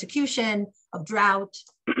 Of persecution, of drought,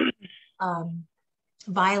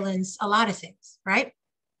 violence, a lot of things, right?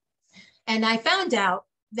 And I found out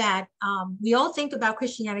that we all think about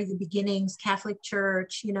Christianity, the beginnings, Catholic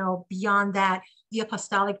Church, beyond that, the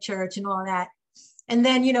Apostolic Church and all that. And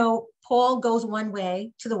then, Paul goes one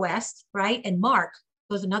way to the west, right? And Mark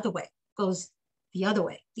goes another way, goes the other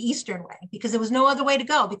way, the eastern way, because there was no other way to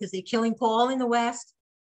go, because they're killing Paul in the west.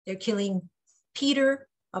 They're killing Peter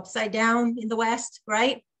upside down in the west,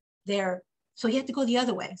 right? So you have to go the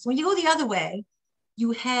other way. So when you go the other way,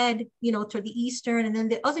 you head, to the eastern, and then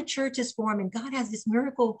the other churches form, and God has this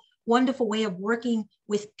miracle, wonderful way of working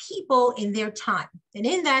with people in their time. And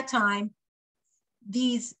in that time,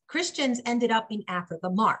 these Christians ended up in Africa.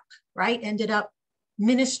 Mark, right, ended up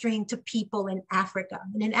ministering to people in Africa.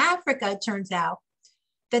 And in Africa, it turns out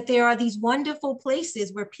that there are these wonderful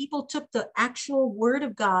places where people took the actual word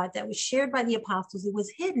of God that was shared by the apostles. It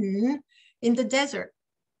was hidden in the desert.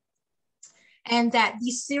 And that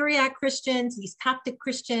these Syriac Christians, these Coptic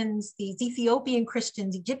Christians, these Ethiopian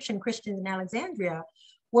Christians, Egyptian Christians in Alexandria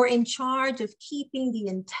were in charge of keeping the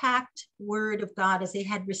intact word of God as they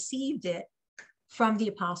had received it from the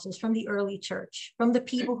apostles, from the early church, from the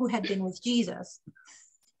people who had been with Jesus.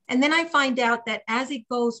 And then I find out that as it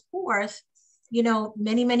goes forth,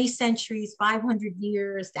 many, many centuries, 500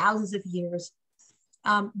 years, thousands of years,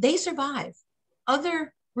 they survive.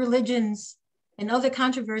 Other religions and other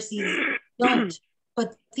controversies don't,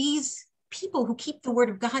 but these people who keep the word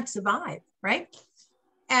of God survive, right?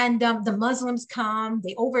 And the Muslims come,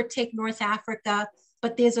 they overtake North Africa,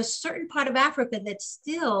 but there's a certain part of Africa that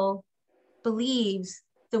still believes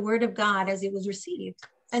the word of God as it was received.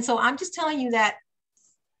 And so I'm just telling you that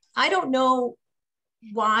I don't know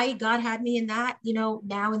why God had me in that,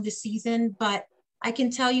 now in this season, but I can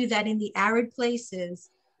tell you that in the arid places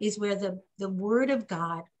is where the word of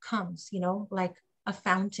God comes, like a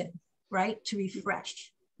fountain, right? To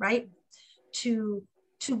refresh, right? To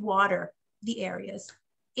water the areas.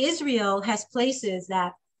 Israel has places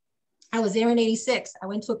that I was there in 86. I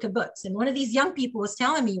went to a kibbutz, and one of these young people was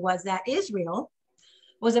telling me was that Israel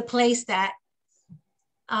was a place that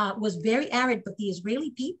was very arid, but the Israeli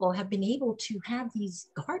people have been able to have these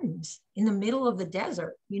gardens in the middle of the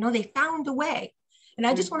desert. They found a way. And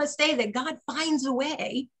I just want to say that God finds a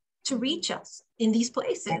way to reach us in these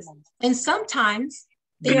places. And sometimes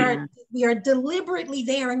we are deliberately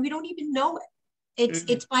there and we don't even know it.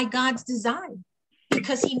 It's by God's design,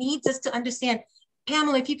 because he needs us to understand.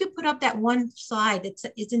 Pamela, if you could put up that one slide,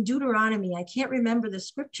 it's in Deuteronomy. I can't remember the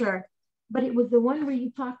scripture, but it was the one where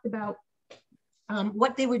you talked about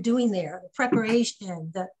what they were doing there, the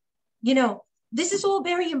preparation, this is all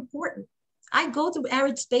very important. I go through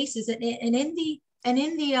arid spaces, and in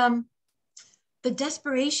the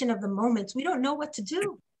desperation of the moments, we don't know what to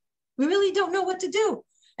do. We really don't know what to do.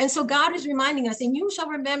 And so God is reminding us, and you shall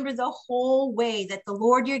remember the whole way that the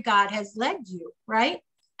Lord your God has led you, right?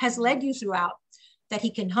 Has led you throughout, that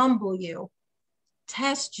he can humble you,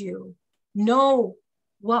 test you, know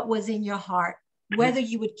what was in your heart, whether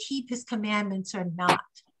you would keep his commandments or not.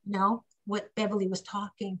 What Beverly was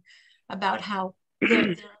talking about, how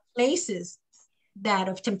there are places that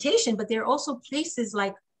of temptation, but there are also places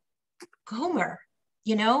like Gomer,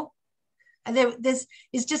 And this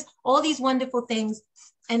is just all these wonderful things.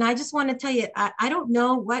 And I just want to tell you, I don't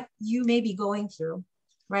know what you may be going through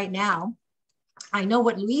right now. I know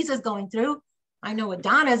what Louisa's going through. I know what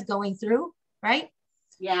Donna's going through, right?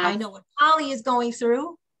 Yeah. I know what Polly is going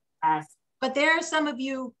through. Yes. But there are some of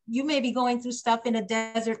you, you may be going through stuff in a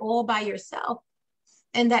desert all by yourself.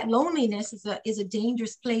 And that loneliness is a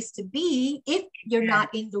dangerous place to be if you're not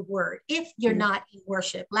in the word, if you're not in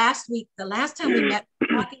worship. Last week, the last time we met, we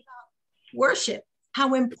were talking about worship,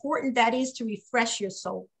 how important that is to refresh your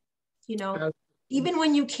soul. You know, even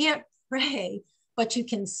when you can't pray, but you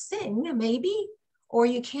can sing maybe, or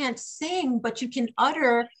you can't sing, but you can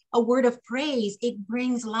utter a word of praise. It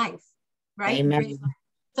brings life, right? Amen.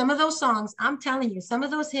 Some of those songs, I'm telling you, some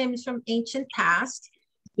of those hymns from ancient past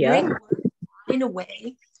bring word in a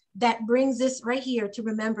way that brings this right here to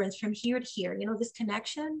remembrance from here to here, you know, this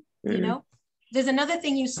connection, you know. There's another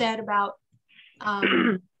thing you said about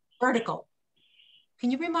vertical.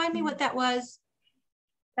 Can you remind me what that was?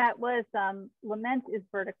 That was lament is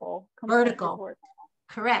vertical. Vertical,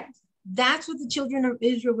 correct. That's what the children of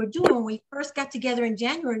Israel were doing when we first got together in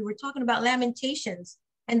January. We were talking about Lamentations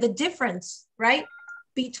and the difference, right,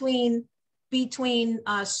 between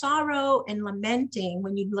sorrow and lamenting.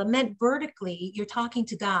 When you lament vertically, you're talking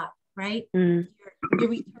to God, right? You're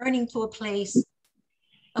returning to a place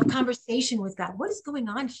of conversation with God. What is going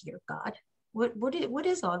on here, God? What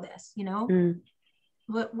is all this? You know,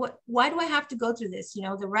 why do I have to go through this? You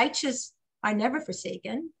know, the righteous are never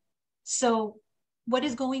forsaken. So what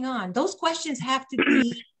is going on? Those questions have to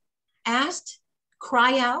be asked,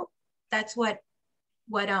 cry out. That's what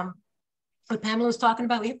Pamela was talking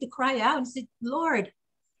about. We have to cry out and say, Lord,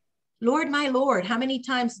 Lord, my Lord. How many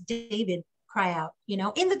times did David cry out, you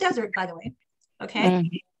know, in the desert, by the way. Okay.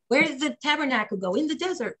 Where did the tabernacle go? In the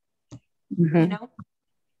desert, you know,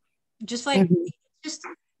 just like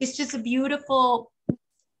it's just a beautiful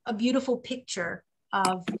picture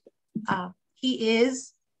of he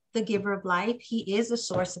is the giver of life. He is a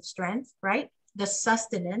source of strength, right? The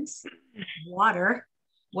sustenance, water,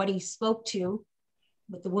 what he spoke to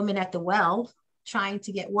with the woman at the well, trying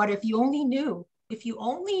to get water. If you only knew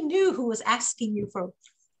who was asking you for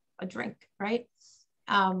a drink, right?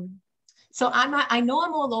 So I know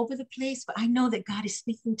I'm all over the place, but I know that God is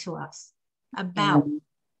speaking to us about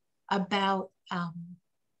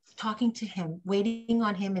talking to him, waiting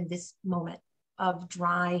on him in this moment of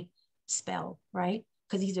dry spell, right?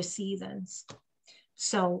 Because these are seasons.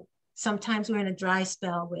 So sometimes we're in a dry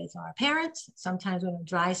spell with our parents. Sometimes we're in a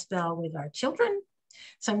dry spell with our children.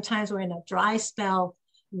 Sometimes we're in a dry spell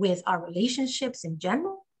with our relationships in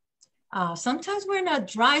general. Sometimes we're in a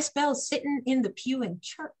dry spell sitting in the pew in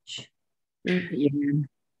church. You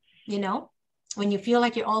know, when you feel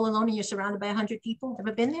like you're all alone and you're surrounded by 100 people.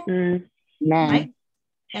 Ever been there? Right?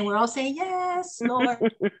 And we're all saying, yes, Lord.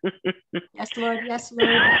 Yes, Lord. Yes, Lord.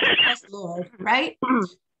 Yes, Lord. Right?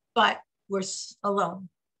 But we're alone.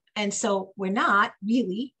 And so we're not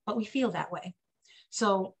really, but we feel that way.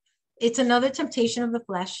 So it's another temptation of the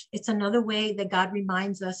flesh. It's another way that God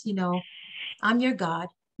reminds us, you know, I'm your God.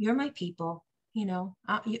 You're my people. You know,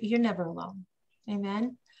 you're never alone.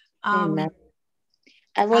 Amen. Amen.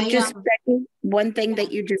 I will Becky, one thing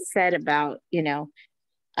that you just said about, you know,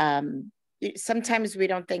 sometimes we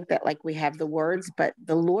don't think that like we have the words, but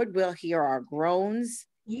the Lord will hear our groans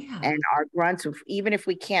and our grunts, even if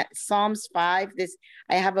we can't. Psalms 5,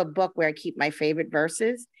 I have a book where I keep my favorite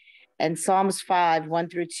verses, and Psalms 5,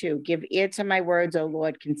 1-2, give ear to my words, O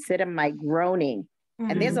Lord, consider my groaning.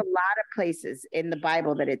 And there's a lot of places in the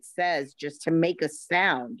Bible that it says just to make a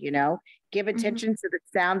sound, you know, give attention to the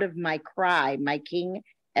sound of my cry, my King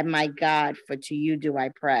and my God, for to you do I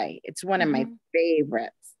pray. It's one of my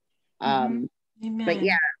favorites. But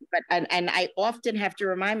yeah, and I often have to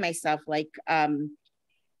remind myself, like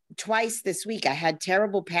twice this week, I had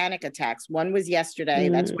terrible panic attacks. One was yesterday.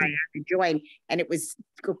 That's why I had to join. And it was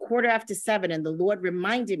 7:15, and the Lord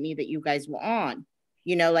reminded me that you guys were on.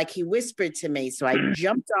 You know, like he whispered to me. So I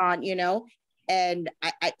jumped on, you know, and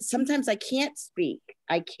I sometimes I can't speak.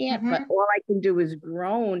 I can't, but all I can do is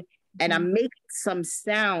groan, and I'm making some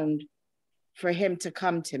sound for him to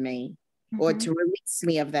come to me or to release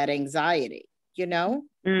me of that anxiety, you know?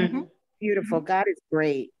 Beautiful. God is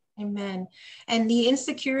great. Amen. And the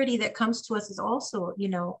insecurity that comes to us is also, you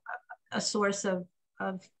know, a source of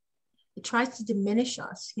it tries to diminish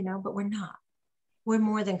us, you know, but we're not. We're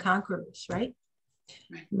more than conquerors, right?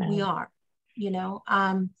 We are, you know.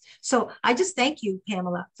 So I just thank you,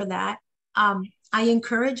 Pamela, for that. I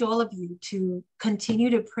encourage all of you to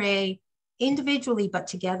continue to pray individually, but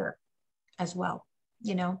together as well,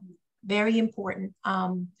 you know, very important.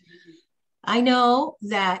 I know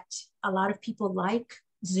that a lot of people like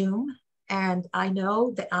Zoom, and I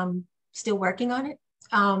know that I'm still working on it.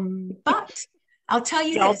 But I'll tell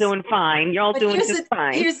you Y'all this. doing fine. Y'all doing just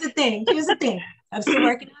fine. Here's the thing. I'm still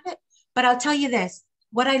working on it. But I'll tell you this.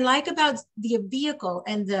 What I like about the vehicle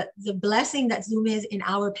and the blessing that Zoom is in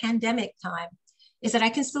our pandemic time is that I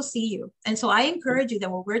can still see you. And so I encourage you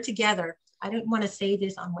that when we're together, I don't want to say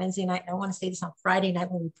this on Wednesday night. I don't want to say this on Friday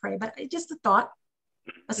night when we pray, but just a thought,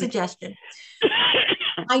 a suggestion.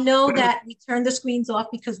 I know that we turn the screens off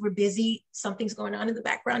because we're busy. Something's going on in the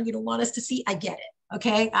background you don't want us to see. I get it.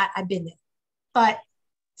 Okay. I've been there. But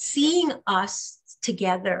seeing us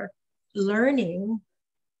together, learning,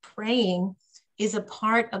 praying is a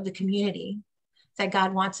part of the community that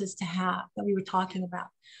God wants us to have, that we were talking about.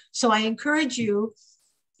 So I encourage you,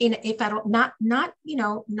 if I don't, not,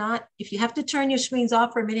 if you have to turn your screens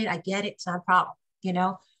off for a minute, I get it. It's not a problem,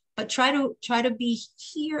 but try to be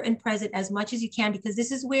here and present as much as you can, because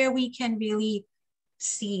this is where we can really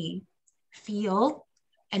see, feel,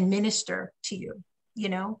 and minister to you,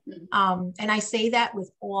 and I say that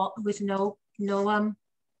with no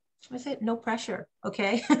pressure.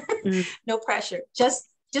 Okay. No pressure.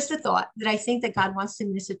 Just a thought that I think that God wants to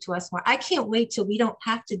minister to us more. I can't wait till we don't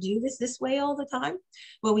have to do this way all the time,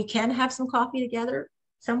 where we can have some coffee together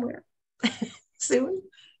somewhere soon,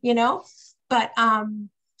 but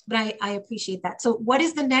I appreciate that. So what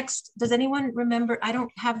is the next? Does anyone remember? I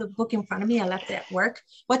don't have the book in front of me. I left it at work.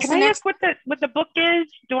 What's the next? Ask what the book is?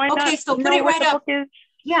 Do I okay, not so know put it what right the up. book is?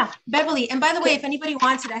 Yeah, Beverly. And by the way, if anybody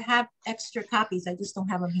wants it, I have extra copies. I just don't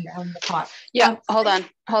have them here on the car. Yeah, hold on.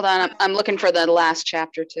 I'm looking for the last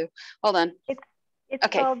chapter too. Hold on. It's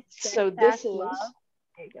okay, called so this is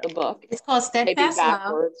the book. It's called Steadfast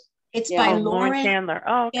Love. It's by Lauren Chandler.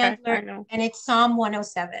 Oh, okay. Chandler, I know. And it's Psalm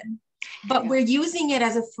 107. But we're using it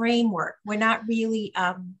as a framework. We're not really,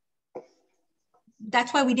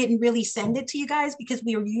 that's why we didn't really send it to you guys, because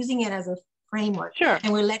we are using it as a framework. Sure.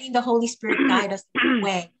 And we're letting the Holy Spirit guide us in the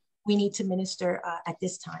way we need to minister at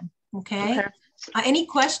this time. Okay. Any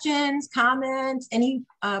questions, comments, any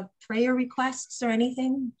prayer requests or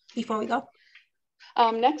anything before we go?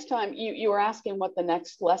 Next time you were asking what the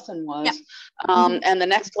next lesson was. And the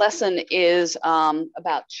next lesson is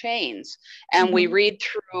about chains. And we read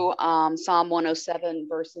through Psalm 107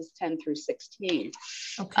 verses 10 through 16.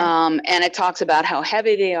 Okay. And it talks about how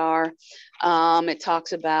heavy they are. It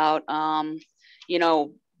talks about,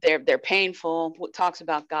 they're painful. It talks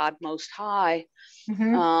about God Most High.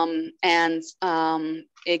 And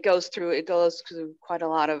it goes through quite a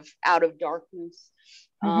lot of out of darkness.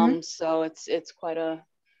 So it's quite an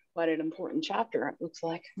important chapter, it looks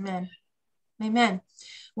like. Amen.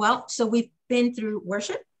 Well, so we've been through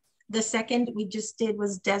worship. The second we just did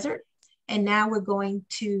was desert. And now we're going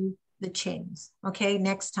to the chains. Okay.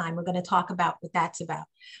 Next time we're going to talk about what that's about.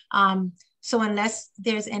 So unless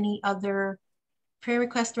there's any other prayer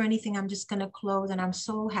request or anything, I'm just going to close. And I'm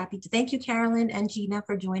so happy to thank you, Carolyn and Gina,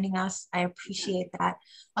 for joining us. I appreciate that.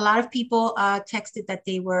 A lot of people texted that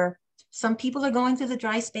some people are going through the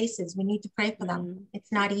dry spaces. We need to pray for them.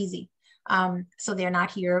 It's not easy. So they're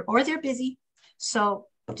not here or they're busy. So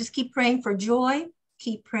just keep praying for Joy.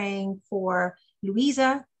 Keep praying for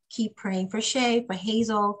Louisa. Keep praying for Shay, for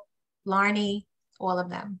Hazel, Larnie, all of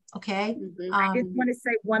them. Okay. I just want to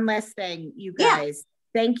say one last thing, you guys.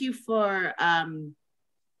 Yeah. Thank you for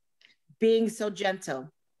being so gentle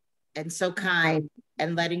and so kind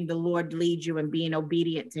and letting the Lord lead you and being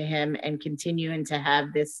obedient to him and continuing to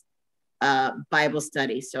have this Bible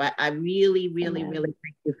study. So I really, really, really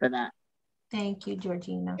thank you for that. Thank you,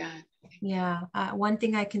 Georgina. Yeah. One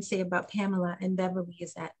thing I can say about Pamela and Beverly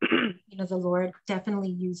is that, the Lord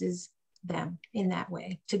definitely uses them in that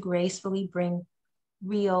way to gracefully bring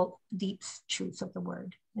real, deep truths of the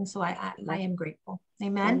word. And so I am grateful.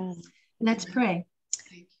 Amen. Let's pray.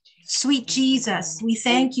 Sweet Jesus, we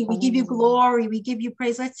thank you. We give you glory. We give you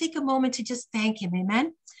praise. Let's take a moment to just thank him.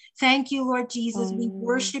 Amen. Thank you, Lord Jesus. We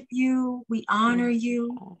worship you. We honor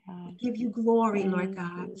you. We give you glory, Lord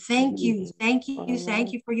God. Thank you. Thank you.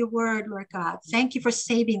 Thank you for your word, Lord God. Thank you for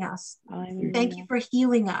saving us. Thank you for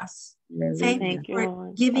healing us. Thank you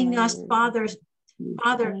for giving us, Father,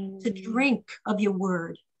 to drink of your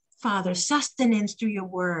word. Father, sustenance through your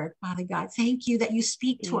word, Father God. Thank you that you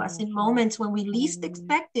speak to us in moments when we least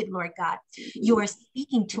expect it, Lord God. You are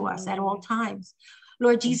speaking to us at all times.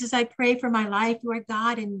 Lord Jesus, I pray for my life, Lord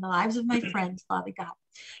God, and the lives of my friends, Father God,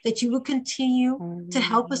 that you will continue to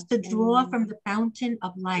help us to draw from the fountain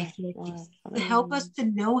of life, Lord Jesus, to help us to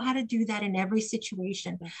know how to do that in every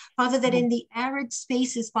situation. Father, that in the arid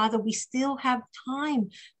spaces, Father, we still have time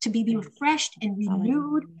to be refreshed and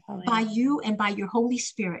renewed by you and by your Holy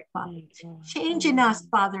Spirit, Father. Change in us,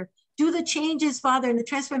 Father. Do the changes, Father, and the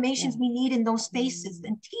transformations we need in those spaces,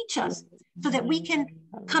 and teach us so that we can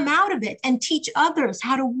come out of it and teach others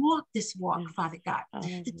how to walk this walk, Father God,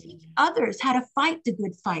 to teach others how to fight the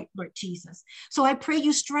good fight, Lord Jesus. So I pray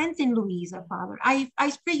you strengthen Louisa, Father. I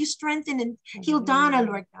pray you strengthen and heal Donna,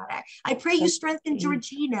 Lord God. I pray you strengthen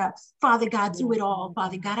Georgina, Father God, through it all,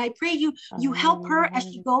 Father God. I pray you help her as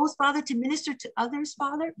she goes, Father, to minister to others,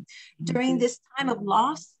 Father, during this time of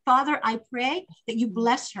loss. Father, I pray that you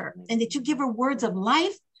bless her and that you give her words of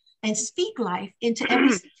life and speak life into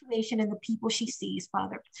every situation and the people she sees,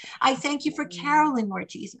 Father. I thank you for Carolyn, Lord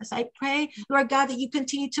Jesus. I pray, Lord God, that you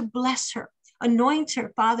continue to bless her, anoint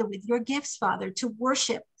her, Father, with your gifts, Father, to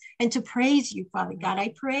worship and to praise you, Father God.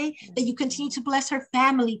 I pray that you continue to bless her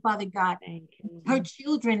family, Father God, her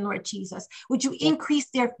children, Lord Jesus. Would you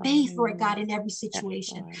increase their faith, Lord God, in every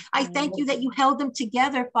situation? I thank you that you held them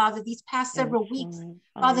together, Father, these past several weeks.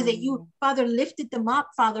 Father, that you, Father, lifted them up,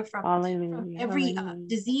 Father, from every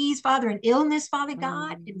disease, Father, and illness, Father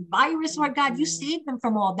God, and virus, Lord God. You saved them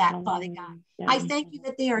from all that, Father God. I thank you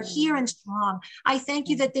that they are here and strong. I thank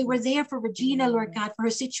you that they were there for Regina, Lord God, for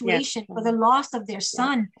her situation, for the loss of their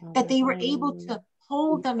son, that they were able to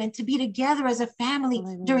hold them and to be together as a family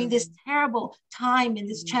during this terrible time and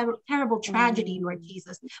this terrible tragedy, Lord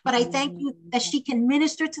Jesus. But I thank you that she can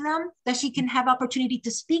minister to them, that she can have opportunity to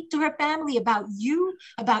speak to her family about you,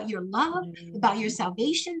 about your love, about your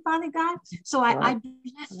salvation, Father God. So I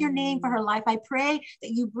bless your name for her life. I pray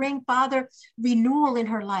that you bring, Father, renewal in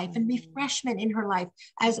her life and refreshment in her life.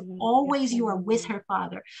 As always, you are with her,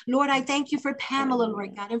 Father. Lord, I thank you for Pamela,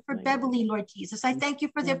 Lord God, and for Beverly, Lord Jesus. I thank you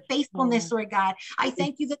for their faithfulness, Lord God. I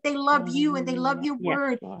thank you that they love you and they love your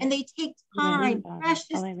word, and they take time,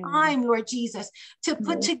 precious time, Lord Jesus, to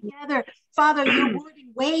put together, Father, your word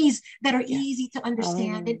in ways that are easy to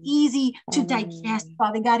understand and easy to digest,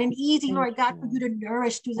 Father God, and easy, Lord God, for you to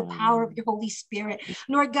nourish through the power of your Holy Spirit.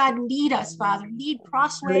 Lord God, lead us, Father. Lead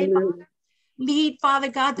Crossway, Father. Lead, Father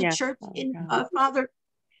God, the church in,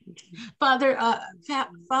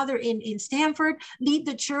 Father, in Stanford. Lead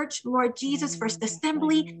the church, Lord Jesus, First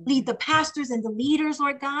Assembly. Lead the pastors and the leaders,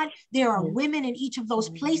 Lord God. There are women in each of those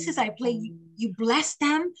places. I pray you bless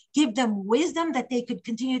them, give them wisdom that they could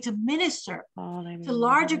continue to minister to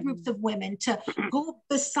larger groups of women, to go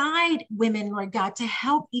beside women, Lord God, to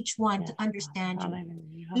help each one to understand you.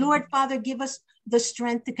 Lord, Father, give us the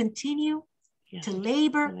strength to continue to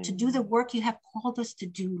labor, to do the work you have called us to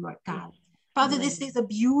do, Lord God. Father, this is a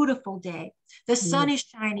beautiful day. The sun is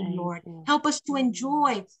shining, Lord. Help us to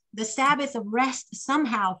enjoy the Sabbath of rest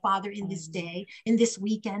somehow, Father, in this day, in this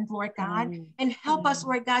weekend, Lord God. And help us,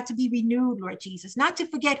 Lord God, to be renewed, Lord Jesus, not to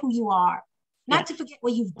forget who you are, not to forget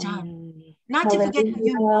what you've done, not to forget how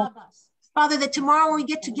you love us. Father, that tomorrow when we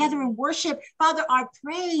get together and worship, Father, our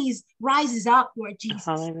praise rises up, Lord Jesus.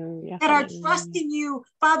 That our trust in you,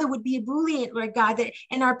 Father, would be brilliant, Lord God, that,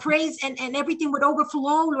 and our praise and everything would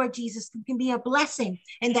overflow, Lord Jesus, can be a blessing,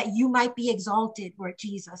 and that you might be exalted, Lord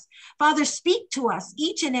Jesus. Father, speak to us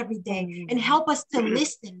each and every day and help us to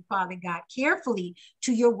listen, Father God, carefully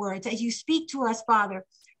to your words as you speak to us, Father,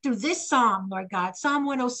 through this Psalm, Lord God, Psalm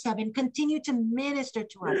 107. Continue to minister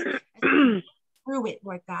to us through it,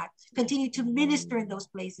 Lord God. Continue to minister in those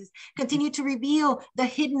places. Continue to reveal the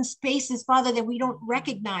hidden spaces, Father, that we don't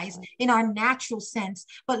recognize in our natural sense.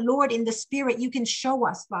 But Lord, in the spirit, you can show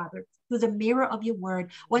us, Father, through the mirror of your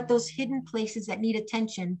word, what those hidden places that need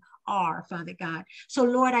attention are, Father God. So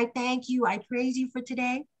Lord, I thank you. I praise you for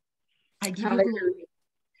today. I give you glory.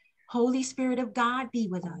 Holy Spirit of God, be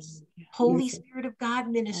with us. Holy Spirit of God,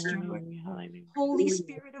 minister, Lord. Holy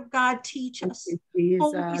Spirit of God, teach us.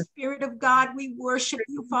 Holy Spirit of God, we worship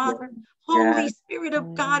you, Father. Holy Spirit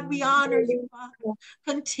of God, we honor you, Father.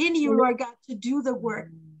 Continue, Lord God, to do the work.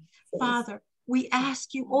 Father, we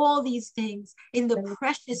ask you all these things in the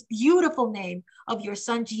precious, beautiful name of your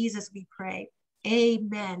Son, Jesus, we pray.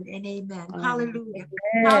 Amen and amen. Hallelujah.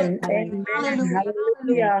 Amen. Hallelujah. Hallelujah.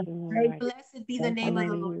 Hallelujah. Blessed be the name of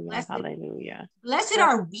the Lord. Blessed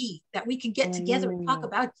are we that we can get together and talk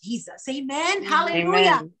about Jesus. Amen.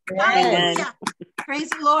 Hallelujah. Hallelujah. Praise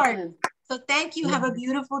the Lord. So thank you. Have a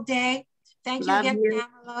beautiful day. Thank you again,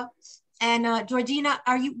 Pamela. And Georgina,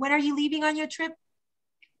 when are you leaving on your trip?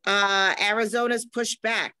 Arizona's pushed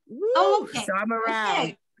back. Woo! Oh, okay. So I'm around.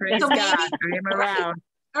 Okay. Praise So God. maybe, I am around.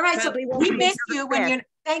 All right, so Probably won't we be miss until you the when 5th. you're.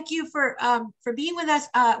 Thank you for being with us.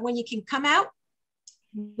 When you can come out.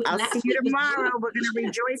 I'll Last see you week was tomorrow. beautiful. We're going to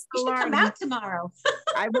rejoice You for should come Lardy. out tomorrow.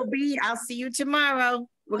 I'll see you tomorrow.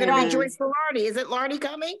 We're going to Amen. rejoice for Lardy. Isn't Lardy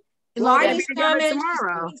coming? Lardy's We'll be together coming. She's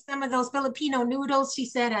tomorrow. cooking some of those Filipino noodles. She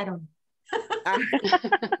said, I don't know.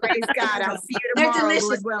 Praise God. I'll see you They're tomorrow,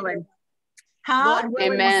 delicious. Lord willing. Huh? Lord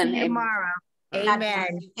willing, Amen. we'll see you tomorrow. God bless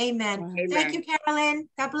Amen. you. Amen. Amen. Thank you, Carolyn.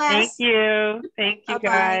 God Thank bless. you. Thank you, Bye-bye.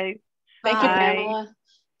 guys. Thank you, Bye. Bye. Pamela.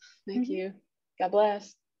 Thank you. God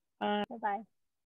bless. Bye-bye.